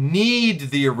don't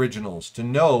need the originals to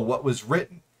know what was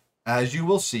written, as you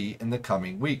will see in the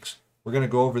coming weeks. We're going to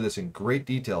go over this in great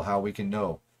detail, how we can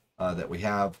know that we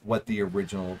have what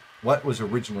was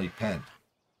originally penned.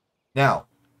 Now,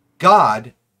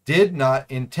 God did not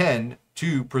intend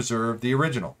to preserve the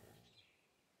original.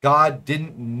 God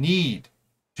didn't need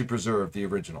to preserve the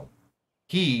original.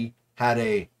 He had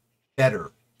a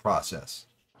better process.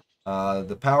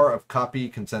 The power of copy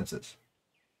consensus.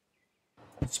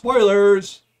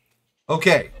 Spoilers!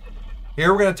 Okay,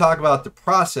 here we're going to talk about the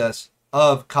process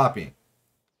of copying.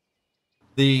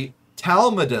 The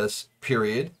Talmudus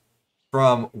period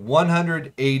from 100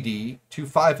 AD to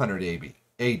 500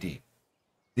 AD.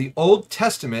 The Old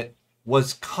Testament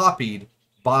was copied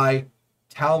by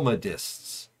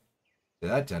Talmudists. Say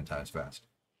that 10 times fast.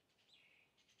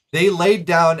 They laid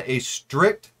down a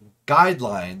strict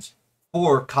guidelines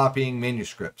for copying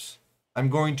manuscripts. I'm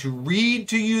going to read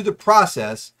to you the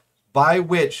process by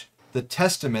which the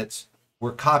Testaments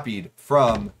were copied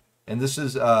from, and this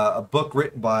is a book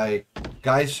written by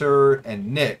Geiser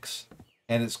and Nix,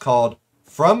 and it's called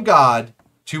From God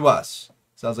to Us.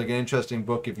 Sounds like an interesting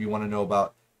book if you want to know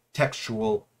about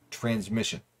textual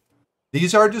transmission.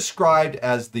 These are described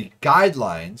as the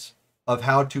guidelines of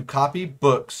how to copy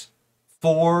books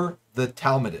for the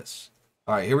Talmudists.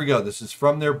 All right, here we go. This is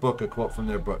from their book, a quote from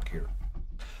their book here.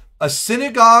 A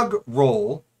synagogue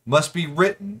roll must be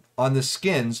written on the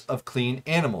skins of clean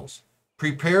animals,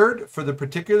 prepared for the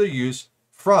particular use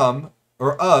from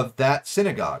or of that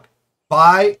synagogue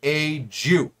by a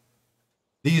Jew.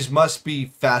 These must be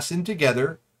fastened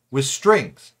together with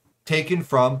strings taken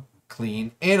from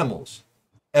clean animals.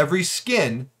 Every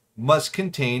skin must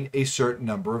contain a certain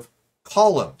number of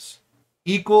columns,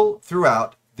 equal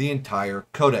throughout the entire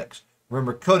codex.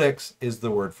 Remember, codex is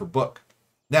the word for book.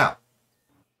 Now,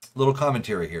 little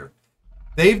commentary here.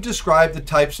 They've described the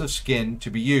types of skin to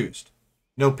be used.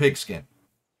 No pigskin,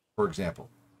 for example.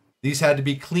 These had to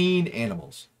be clean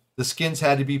animals. The skins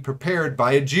had to be prepared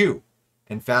by a Jew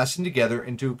and fastened together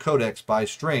into a codex by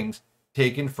strings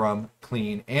taken from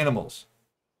clean animals.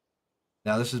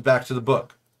 Now this is back to the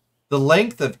book. The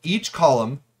length of each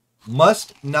column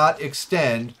must not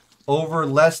extend over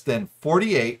less than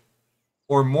 48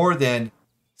 or more than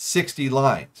 60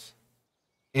 lines.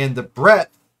 And the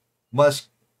breadth must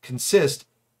consist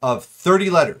of 30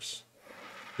 letters.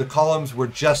 The columns were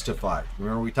justified.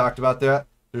 Remember we talked about that?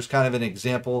 There's kind of an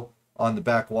example on the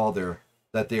back wall there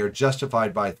that they are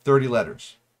justified by 30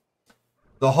 letters.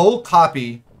 The whole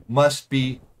copy must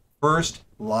be first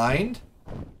lined,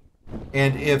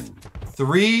 and if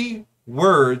 3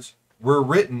 words were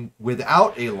written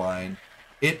without a line,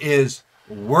 it is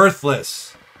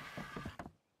worthless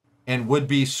and would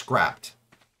be scrapped.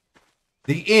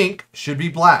 The ink should be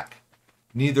black,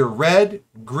 neither red,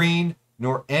 green,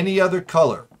 nor any other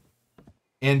color,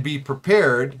 and be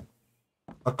prepared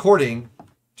according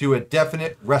to a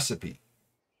definite recipe.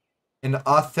 An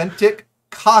authentic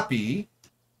copy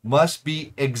must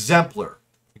be exemplar.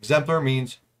 Exemplar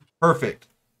means perfect.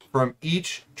 From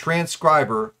each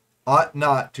transcriber ought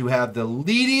not to have the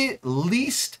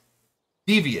least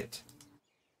deviate.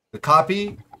 The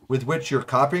copy with which you're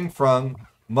copying from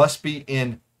must be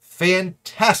in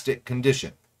fantastic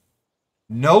condition.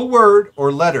 No word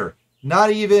or letter,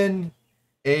 not even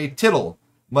a tittle,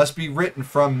 must be written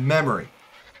from memory.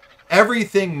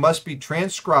 Everything must be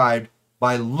transcribed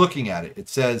by looking at it. It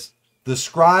says, the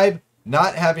scribe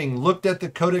not having looked at the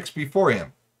codex before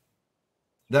him.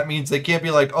 That means they can't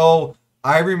be like, oh,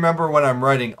 I remember when I'm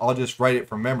writing, I'll just write it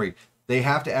from memory. They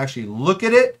have to actually look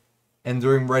at it and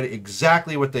then write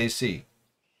exactly what they see.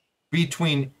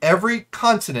 Between every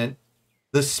consonant,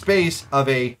 the space of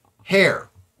a hair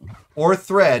or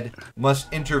thread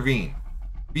must intervene.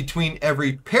 Between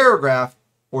every paragraph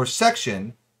or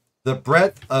section, the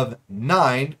breadth of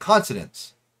 9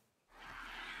 consonants.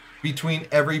 Between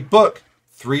every book,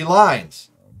 3 lines.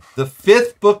 The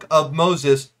 5th book of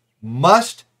Moses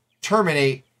must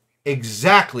terminate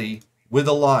exactly with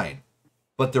a line,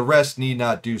 but the rest need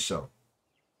not do so.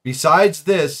 Besides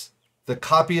this, the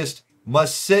copyist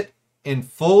must sit in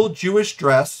full Jewish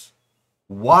dress,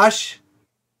 wash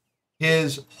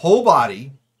his whole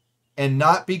body, and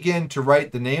not begin to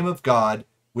write the name of God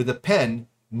with a pen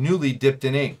newly dipped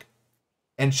in ink.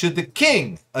 And should the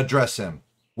king address him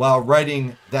while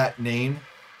writing that name,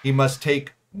 he must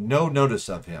take no notice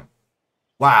of him.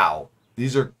 Wow,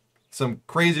 these are some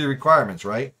crazy requirements,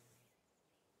 right?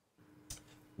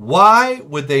 Why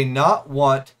would they not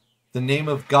want the name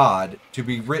of God to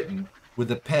be written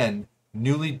with a pen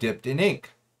newly dipped in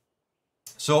ink,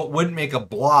 so it wouldn't make a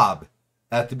blob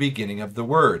at the beginning of the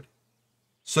word?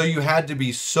 So you had to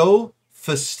be so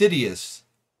fastidious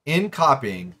in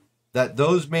copying that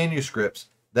those manuscripts,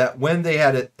 that when they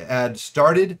had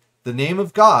started the name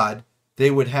of God, they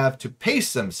would have to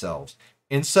pace themselves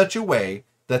in such a way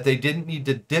that they didn't need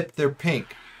to dip their pen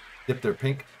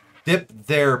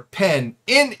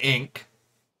in ink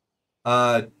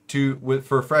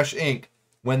for fresh ink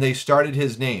when they started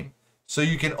his name. So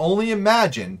you can only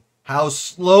imagine how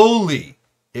slowly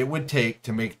it would take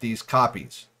to make these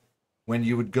copies when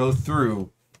you would go through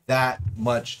that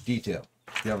much detail.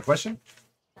 Do you have a question?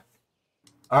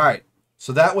 All right.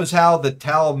 So that was how the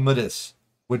Talmudists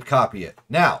would copy it.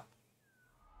 Now,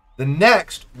 the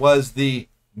next was the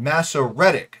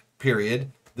Masoretic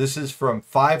period. This is from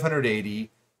 580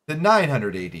 to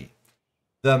 980.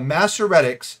 The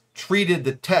Masoretics treated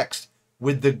the text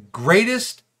with the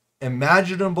greatest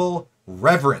imaginable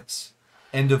reverence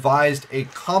and devised a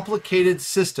complicated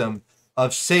system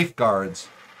of safeguards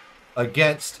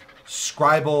against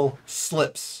scribal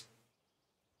slips.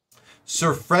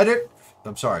 Sir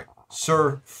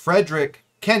Frederick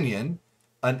Kenyon,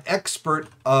 an expert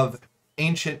of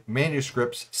ancient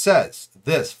manuscripts, says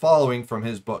this following from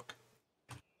his book.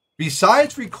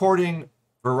 Besides recording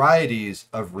varieties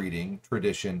of reading,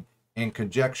 tradition, and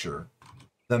conjecture,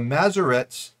 the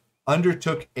Masoretes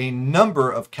undertook a number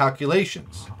of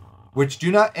calculations which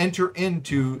do not enter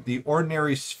into the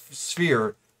ordinary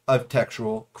sphere of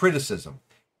textual criticism.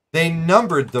 They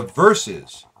numbered the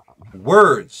verses,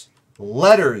 words,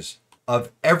 letters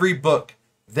of every book.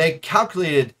 They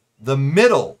calculated the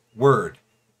middle word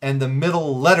and the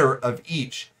middle letter of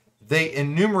each. They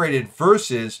enumerated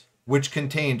verses which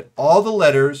contained all the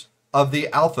letters of the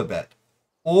alphabet,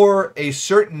 or a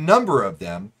certain number of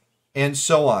them, and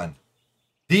so on.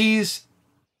 These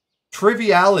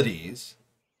trivialities,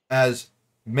 as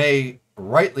many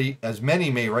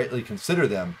may rightly consider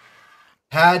them,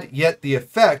 had yet the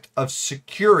effect of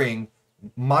securing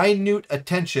minute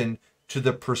attention to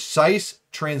the precise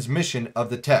transmission of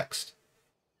the text,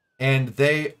 and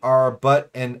they are but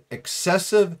an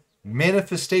excessive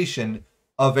manifestation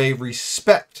of a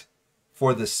respect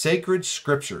for the sacred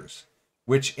scriptures,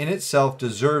 which in itself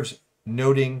deserves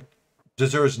nothing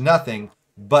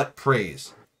but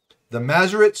praise. The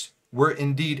Masoretes were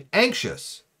indeed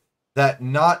anxious that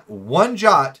not one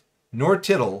jot nor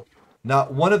tittle,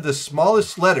 not one of the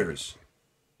smallest letters,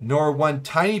 nor one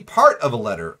tiny part of a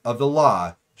letter of the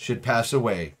law should pass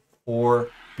away or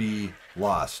be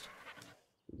lost.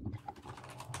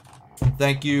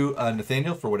 Thank you,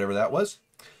 Nathaniel, for whatever that was.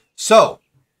 So,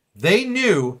 they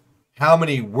knew how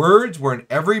many words were in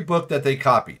every book that they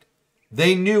copied.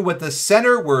 They knew what the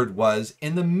center word was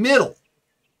in the middle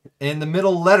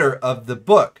letter of the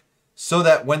book, so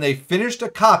that when they finished a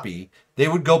copy, they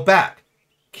would go back,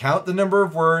 count the number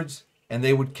of words, and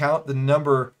they would count the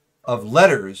number of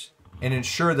letters and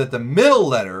ensure that the middle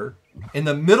letter in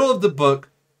the middle of the book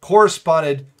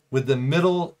corresponded with the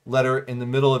middle letter in the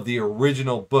middle of the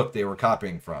original book they were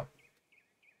copying from.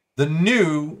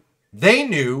 They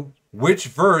knew which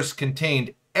verse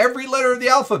contained every letter of the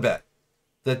alphabet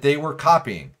that they were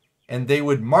copying, and they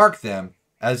would mark them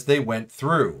as they went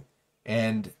through.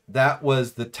 And that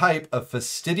was the type of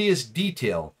fastidious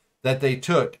detail that they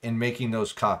took in making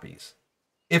those copies.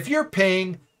 If you're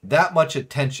paying that much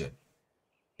attention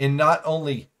in not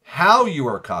only how you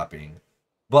are copying,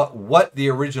 but what the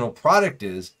original product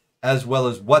is, as well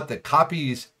as what the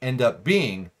copies end up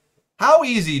being, how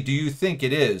easy do you think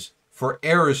it is for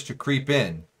errors to creep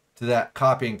in to that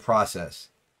copying process?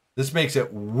 This makes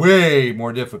it way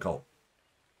more difficult.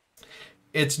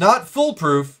 It's not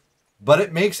foolproof, but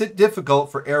it makes it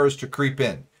difficult for errors to creep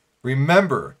in.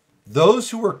 Remember, those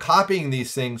who were copying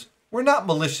these things were not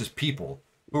malicious people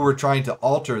who were trying to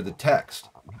alter the text.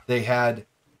 They had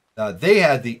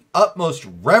the utmost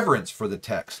reverence for the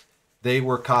text they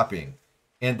were copying,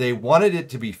 and they wanted it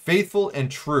to be faithful and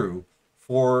true,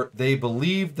 for they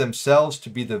believed themselves to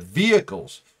be the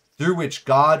vehicles through which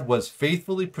God was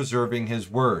faithfully preserving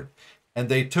his word. And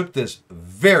they took this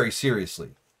very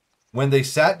seriously when they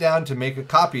sat down to make a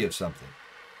copy of something.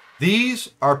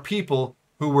 These are people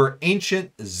who were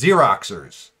ancient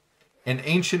Xeroxers and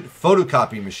ancient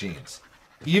photocopy machines.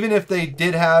 Even if they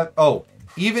did have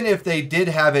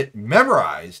it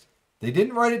memorized, they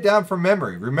didn't write it down from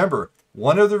memory. Remember,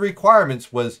 one of the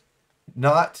requirements was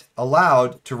not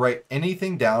allowed to write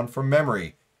anything down from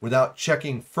memory without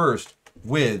checking first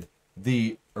with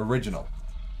the original.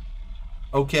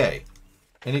 Okay,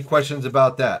 any questions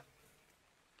about that?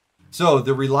 So,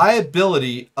 the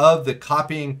reliability of the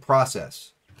copying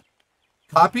process.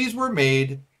 Copies were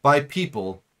made by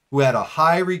people who had a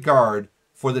high regard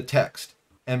for the text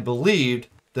and believed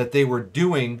that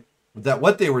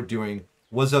what they were doing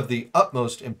was of the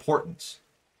utmost importance.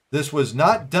 This was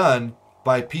not done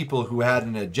by people who had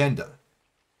an agenda.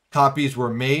 Copies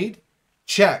were made,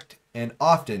 checked, and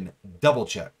often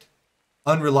double-checked.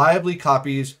 Unreliably,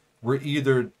 copies were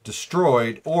either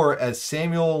destroyed or, as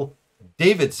Samuel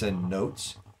Davidson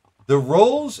notes, the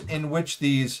roles in which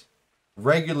these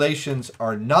regulations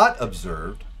are not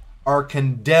observed are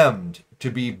condemned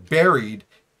to be buried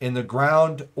in the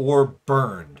ground or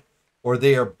burned, or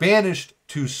they are banished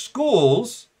to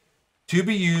schools to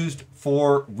be used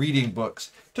for reading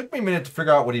books. It took me a minute to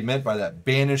figure out what he meant by that,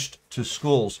 banished to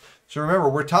schools. So remember,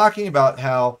 we're talking about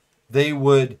how they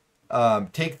would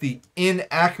take the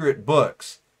inaccurate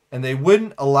books and they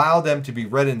wouldn't allow them to be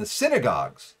read in the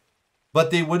synagogues,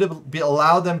 but they would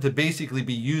allow them to basically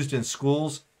be used in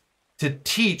schools to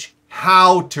teach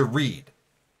how to read.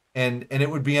 And it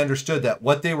would be understood that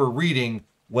what they were reading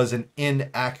was an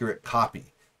inaccurate copy.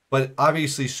 But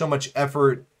obviously so much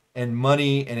effort and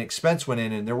money and expense went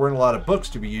in, and there weren't a lot of books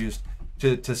to be used.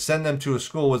 To send them to a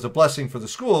school was a blessing for the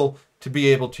school to be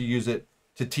able to use it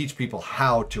to teach people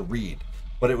how to read.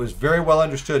 But it was very well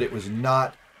understood it was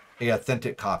not an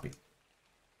authentic copy.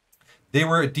 They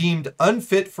were deemed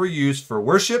unfit for use for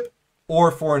worship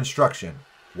or for instruction.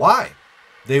 Why?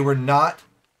 They were not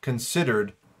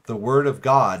considered the word of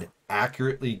God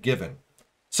accurately given.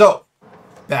 So,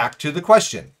 back to the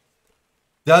question.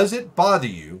 Does it bother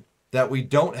you that we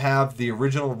don't have the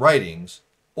original writings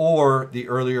or the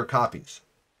earlier copies?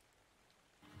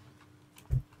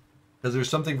 Because there's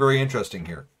something very interesting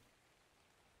here.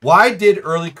 Why did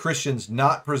early Christians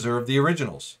not preserve the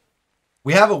originals?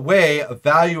 We have a way of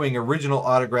valuing original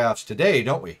autographs today,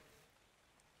 don't we?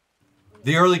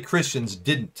 The early Christians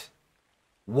didn't.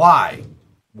 Why?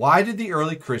 Why did the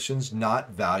early Christians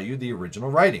not value the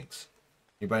original writings?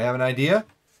 Anybody have an idea?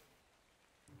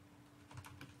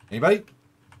 Anybody?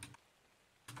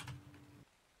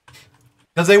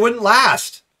 Because they wouldn't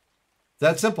last.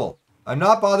 That simple. I'm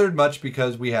not bothered much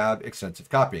because we have extensive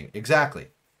copying. Exactly.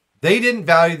 They didn't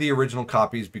value the original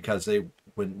copies because they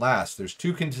wouldn't last. There's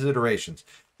two considerations.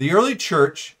 The early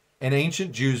church and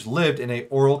ancient Jews lived in an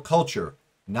oral culture,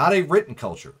 not a written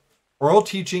culture. Oral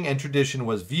teaching and tradition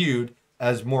was viewed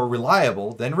as more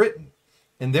reliable than written.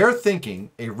 In their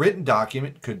thinking, a written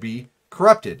document could be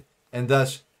corrupted and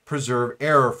thus preserve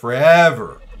error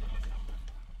forever.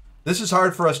 This is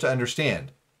hard for us to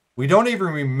understand. We don't even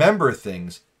remember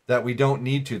things that we don't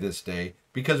need to this day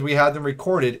because we have them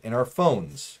recorded in our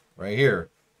phones right here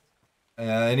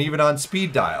and even on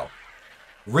speed dial.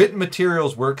 Written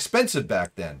materials were expensive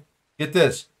back then. Get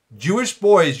this, Jewish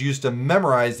boys used to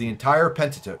memorize the entire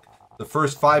Pentateuch, the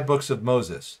first 5 books of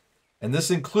Moses, and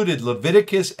this included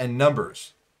Leviticus and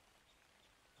Numbers.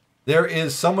 There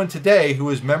is someone today who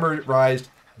has memorized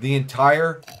the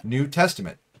entire New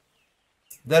Testament.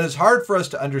 That is hard for us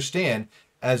to understand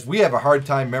as we have a hard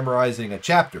time memorizing a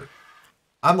chapter.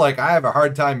 I have a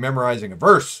hard time memorizing a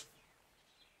verse.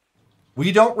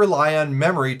 We don't rely on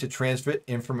memory to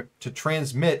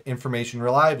transmit information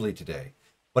reliably today.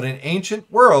 But in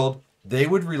ancient world, they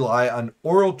would rely on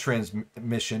oral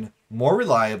transmission more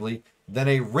reliably than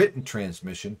a written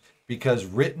transmission because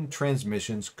written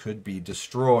transmissions could be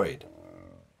destroyed.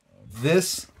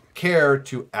 This care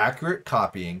to accurate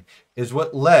copying is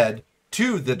what led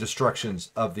to the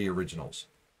destructions of the originals.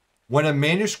 When a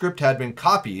manuscript had been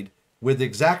copied with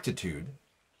exactitude,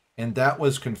 and that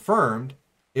was confirmed,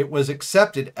 it was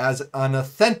accepted as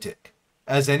unauthentic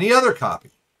as any other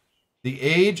copy. The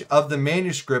age of the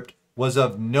manuscript was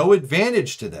of no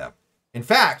advantage to them. In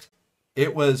fact,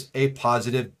 it was a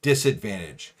positive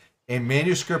disadvantage. A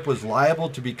manuscript was liable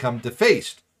to become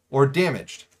defaced or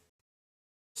damaged.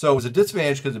 So it was a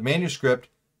disadvantage because the manuscript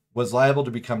was liable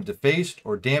to become defaced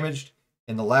or damaged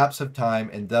in the lapse of time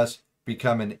and thus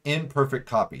become an imperfect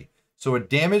copy. So a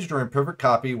damaged or imperfect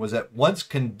copy was at once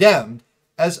condemned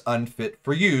as unfit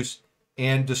for use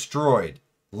and destroyed,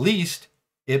 lest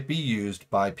it be used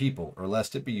by people, or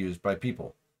lest it be used by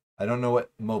people. I don't know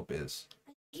what mope is.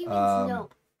 He means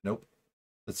nope. Nope.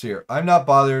 Let's see here. I'm not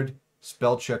bothered.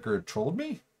 Spell checker trolled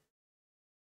me?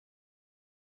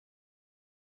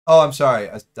 Oh, I'm sorry.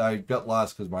 I got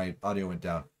lost because my audio went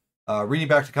down. Reading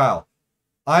back to Kyle.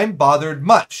 I'm bothered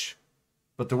much,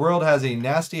 but the world has a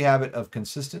nasty habit of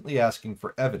consistently asking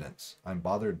for evidence. I'm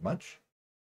bothered much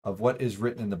of what is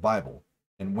written in the Bible.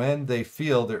 And when they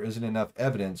feel there isn't enough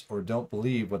evidence or don't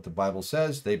believe what the Bible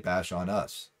says, they bash on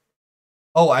us.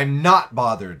 Oh, I'm not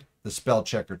bothered. The spell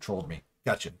checker trolled me.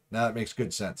 Gotcha. Now that makes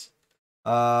good sense.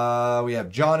 We have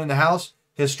John in the house.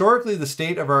 Historically, the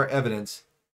state of our evidence,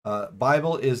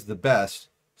 Bible is the best.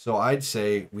 So I'd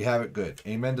say we have it good.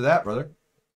 Amen to that, brother.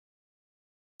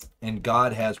 And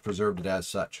God has preserved it as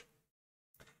such.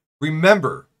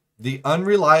 Remember the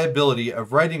unreliability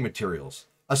of writing materials.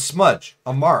 A smudge,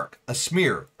 a mark, a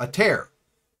smear, a tear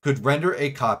could render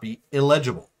a copy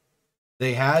illegible.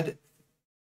 They had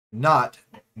not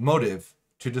motive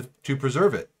to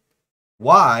preserve it.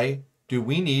 Why do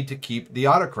we need to keep the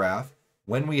autograph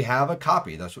when we have a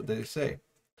copy? That's what they say.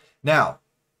 Now,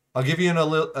 I'll give you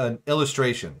an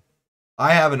illustration.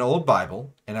 I have an old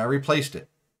Bible and I replaced it.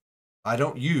 I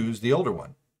don't use the older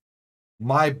one.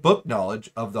 My book knowledge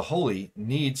of the holy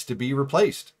needs to be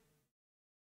replaced.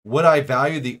 Would I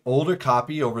value the older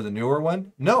copy over the newer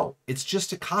one? No, it's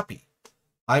just a copy.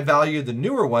 I value the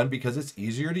newer one because it's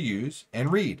easier to use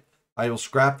and read. I will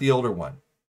scrap the older one.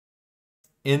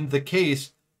 In this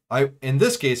case, I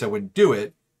wouldn't do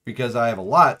it because I have a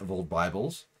lot of old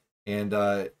Bibles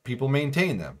and people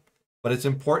maintain them. But it's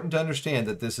important to understand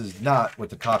that this is not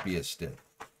what the copyists did.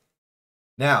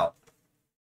 Now,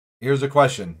 here's a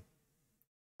question.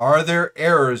 Are there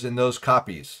errors in those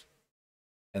copies?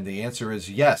 And the answer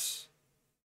is yes.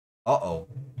 Uh-oh.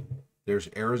 There's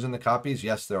errors in the copies?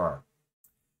 Yes, there are.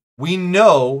 We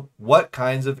know what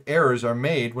kinds of errors are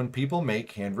made when people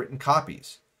make handwritten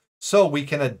copies. So we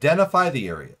can identify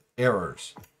the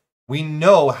errors. We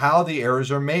know how the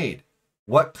errors are made.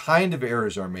 What kind of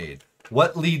errors are made.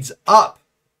 What leads up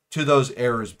to those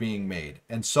errors being made.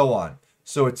 And so on.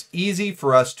 So it's easy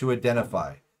for us to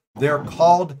identify. They're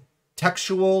called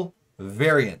textual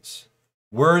variants.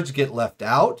 Words get left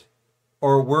out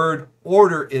or word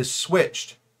order is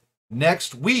switched.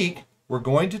 Next week, we're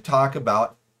going to talk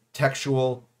about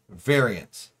textual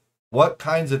variants. What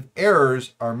kinds of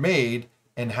errors are made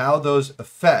and how those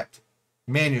affect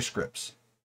manuscripts.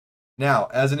 Now,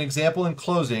 as an example in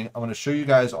closing, I'm going to show you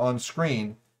guys on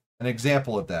screen an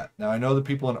example of that. Now, I know the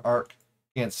people in ARC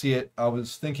can't see it. I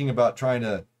was thinking about trying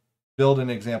to build an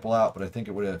example out, but I think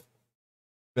it would have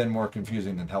been more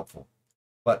confusing than helpful.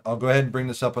 But I'll go ahead and bring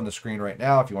this up on the screen right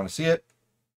now if you want to see it.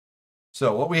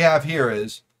 So what we have here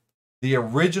is the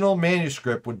original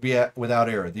manuscript would be without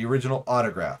error, the original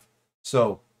autograph.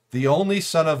 So the only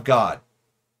Son of God,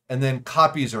 and then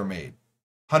copies are made,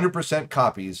 100%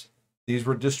 copies. These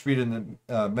were distributed in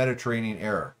the Mediterranean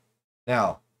era.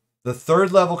 Now, the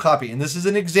third level copy, and this is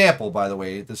an example, by the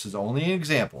way, this is only an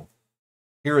example.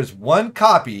 Here is one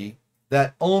copy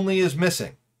that only is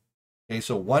missing. Okay,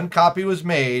 so one copy was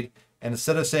made, and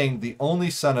instead of saying the only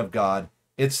Son of God,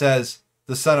 it says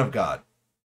the Son of God.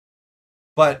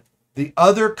 But the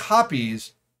other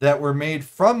copies that were made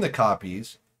from the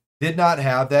copies did not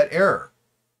have that error.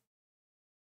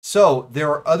 So there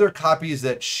are other copies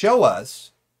that show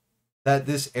us that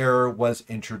this error was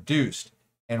introduced,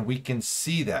 and we can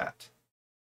see that.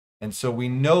 And so we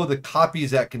know the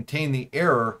copies that contain the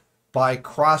error by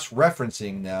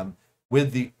cross-referencing them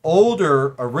with the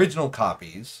older original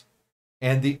copies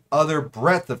and the other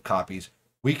breadth of copies.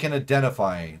 We can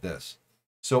identify this.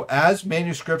 So as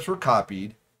manuscripts were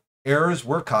copied, errors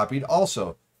were copied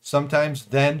also. Sometimes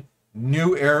then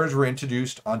new errors were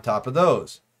introduced on top of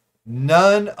those.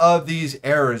 None of these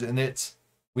errors, and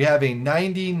we have a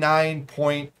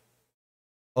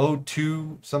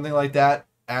 99.02, something like that,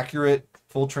 accurate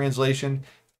full translation,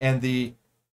 and the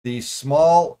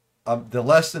small, the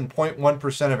less than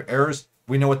 0.1% of errors,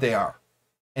 we know what they are.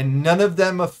 And none of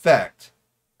them affect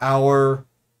our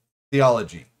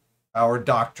theology, our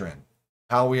doctrine,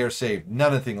 how we are saved.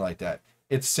 Nothing like that.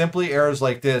 It's simply errors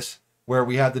like this where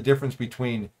we have the difference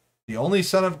between the only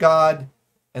Son of God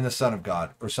and the Son of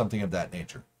God, or something of that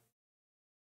nature.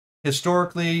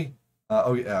 Historically,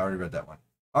 oh yeah, I already read that one.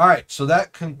 All right, so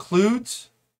that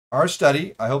concludes our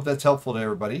study. I hope that's helpful to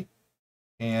everybody.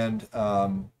 And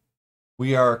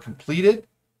we are completed.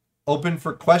 Open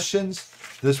for questions.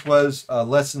 This was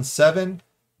lesson 7.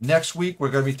 Next week, we're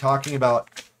going to be talking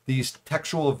about these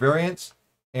textual variants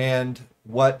and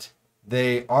what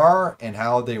they are and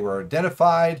how they were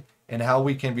identified and how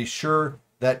we can be sure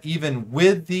that even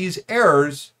with these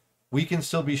errors, we can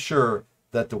still be sure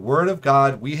that the Word of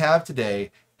God we have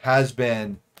today has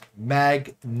been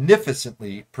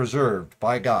magnificently preserved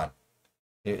by God.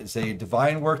 It is a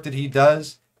divine work that He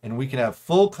does, and we can have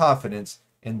full confidence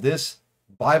in this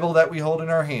Bible that we hold in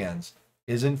our hands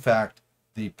is in fact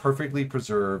the perfectly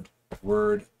preserved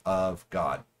Word of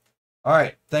God. All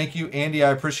right. Thank you, Andy.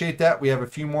 I appreciate that. We have a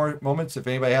few more moments if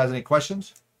anybody has any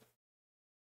questions.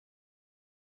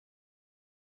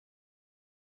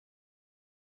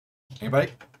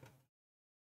 Anybody?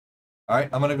 All right.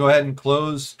 I'm going to go ahead and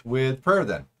close with prayer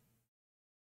then.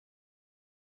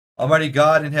 Almighty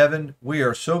God in heaven, we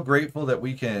are so grateful that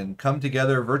we can come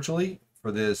together virtually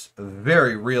for this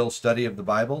very real study of the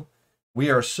Bible.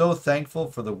 We are so thankful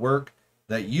for the work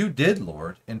that you did,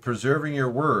 Lord, in preserving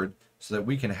your word so that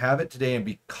we can have it today and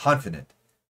be confident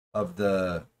of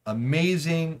the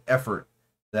amazing effort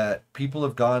that people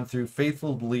have gone through,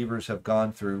 faithful believers have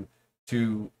gone through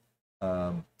to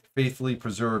faithfully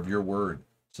preserve your word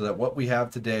so that what we have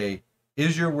today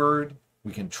is your word.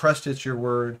 We can trust it's your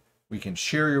word. We can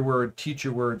share your word, teach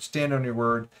your word, stand on your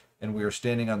word, and we are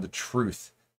standing on the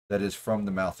truth that is from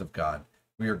the mouth of God.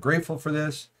 We are grateful for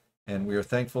this, and we are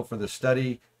thankful for the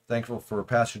study, thankful for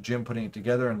Pastor Jim putting it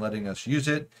together and letting us use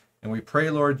it. And we pray,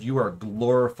 Lord, you are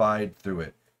glorified through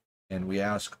it. And we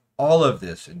ask all of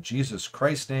this in Jesus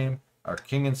Christ's name, our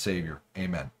King and Savior.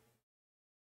 Amen.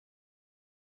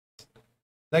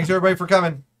 Thanks, everybody, for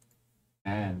coming.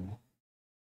 And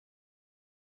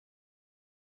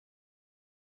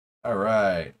All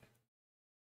right.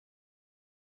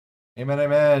 Amen,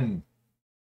 amen.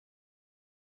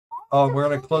 Oh, and we're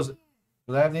going to close it.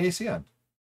 Because I have the AC on.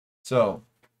 So,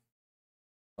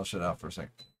 I'll shut it out for a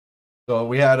second. So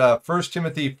we had 1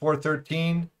 Timothy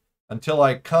 4:13. Until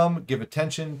I come, give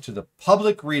attention to the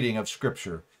public reading of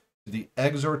Scripture, to the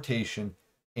exhortation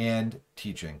and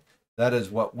teaching. That is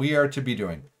what we are to be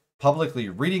doing. Publicly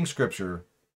reading Scripture,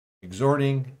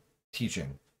 exhorting,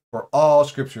 teaching. For all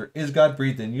Scripture is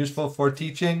God-breathed and useful for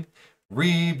teaching,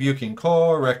 rebuking,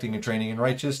 correcting, and training in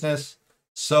righteousness,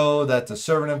 so that the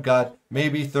servant of God may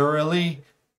be thoroughly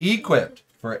equipped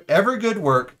for every good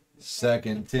work.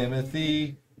 2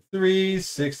 Timothy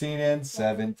 3:16 and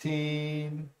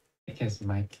 17. I guess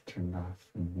mic turned off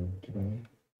from you today.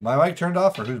 My mic turned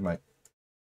off, or whose mic?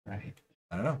 Right.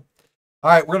 I don't know.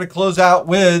 All right, we're going to close out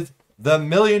with the $1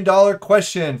 million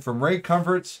question from Ray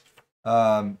Comfort's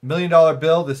 $1 million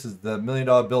bill. This is the $1 million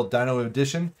bill Dino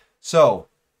edition. So,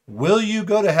 will you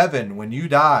go to heaven when you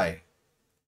die?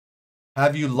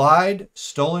 Have you lied,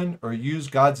 stolen, or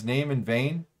used God's name in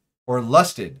vain? Or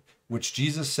lusted, which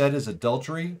Jesus said is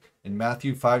adultery in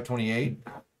Matthew 5:28?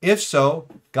 If so,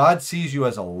 God sees you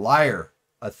as a liar,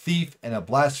 a thief, and a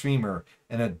blasphemer,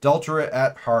 an adulterer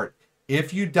at heart.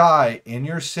 If you die in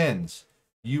your sins,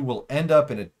 you will end up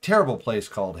in a terrible place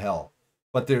called hell.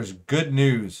 But there's good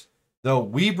news. Though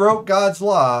we broke God's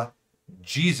law,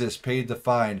 Jesus paid the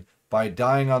fine by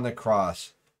dying on the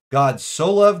cross. God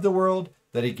so loved the world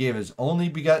that he gave his only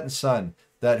begotten Son,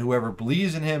 that whoever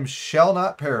believes in him shall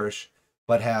not perish,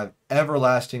 but have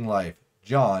everlasting life.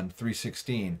 John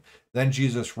 3:16. Then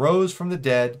Jesus rose from the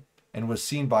dead and was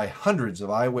seen by hundreds of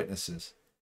eyewitnesses.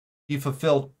 He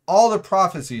fulfilled all the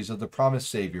prophecies of the promised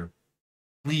Savior.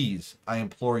 Please, I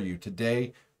implore you,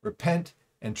 today, repent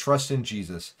and trust in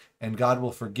Jesus, and God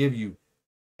will forgive you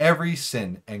every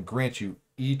sin and grant you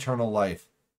eternal life.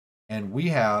 And we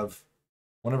have,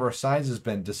 one of our signs has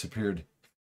been disappeared.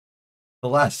 The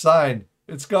last sign,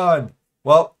 it's gone.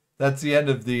 Well, that's the end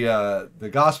of the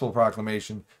gospel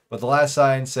proclamation. But the last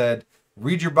sign said,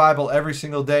 read your Bible every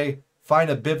single day, find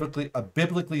a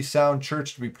biblically sound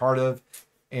church to be part of,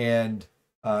 and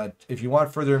If you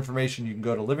want further information, you can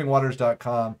go to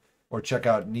livingwaters.com or check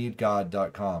out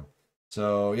needgod.com.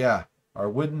 So yeah, our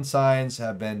wooden signs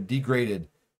have been degraded.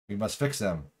 We must fix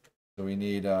them. So we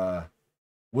need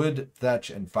wood, thatch,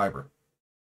 and fiber.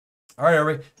 All right,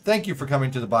 everybody. Thank you for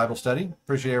coming to the Bible study.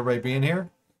 Appreciate everybody being here.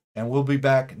 And we'll be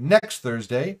back next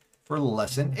Thursday for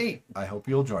Lesson 8. I hope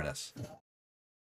you'll join us.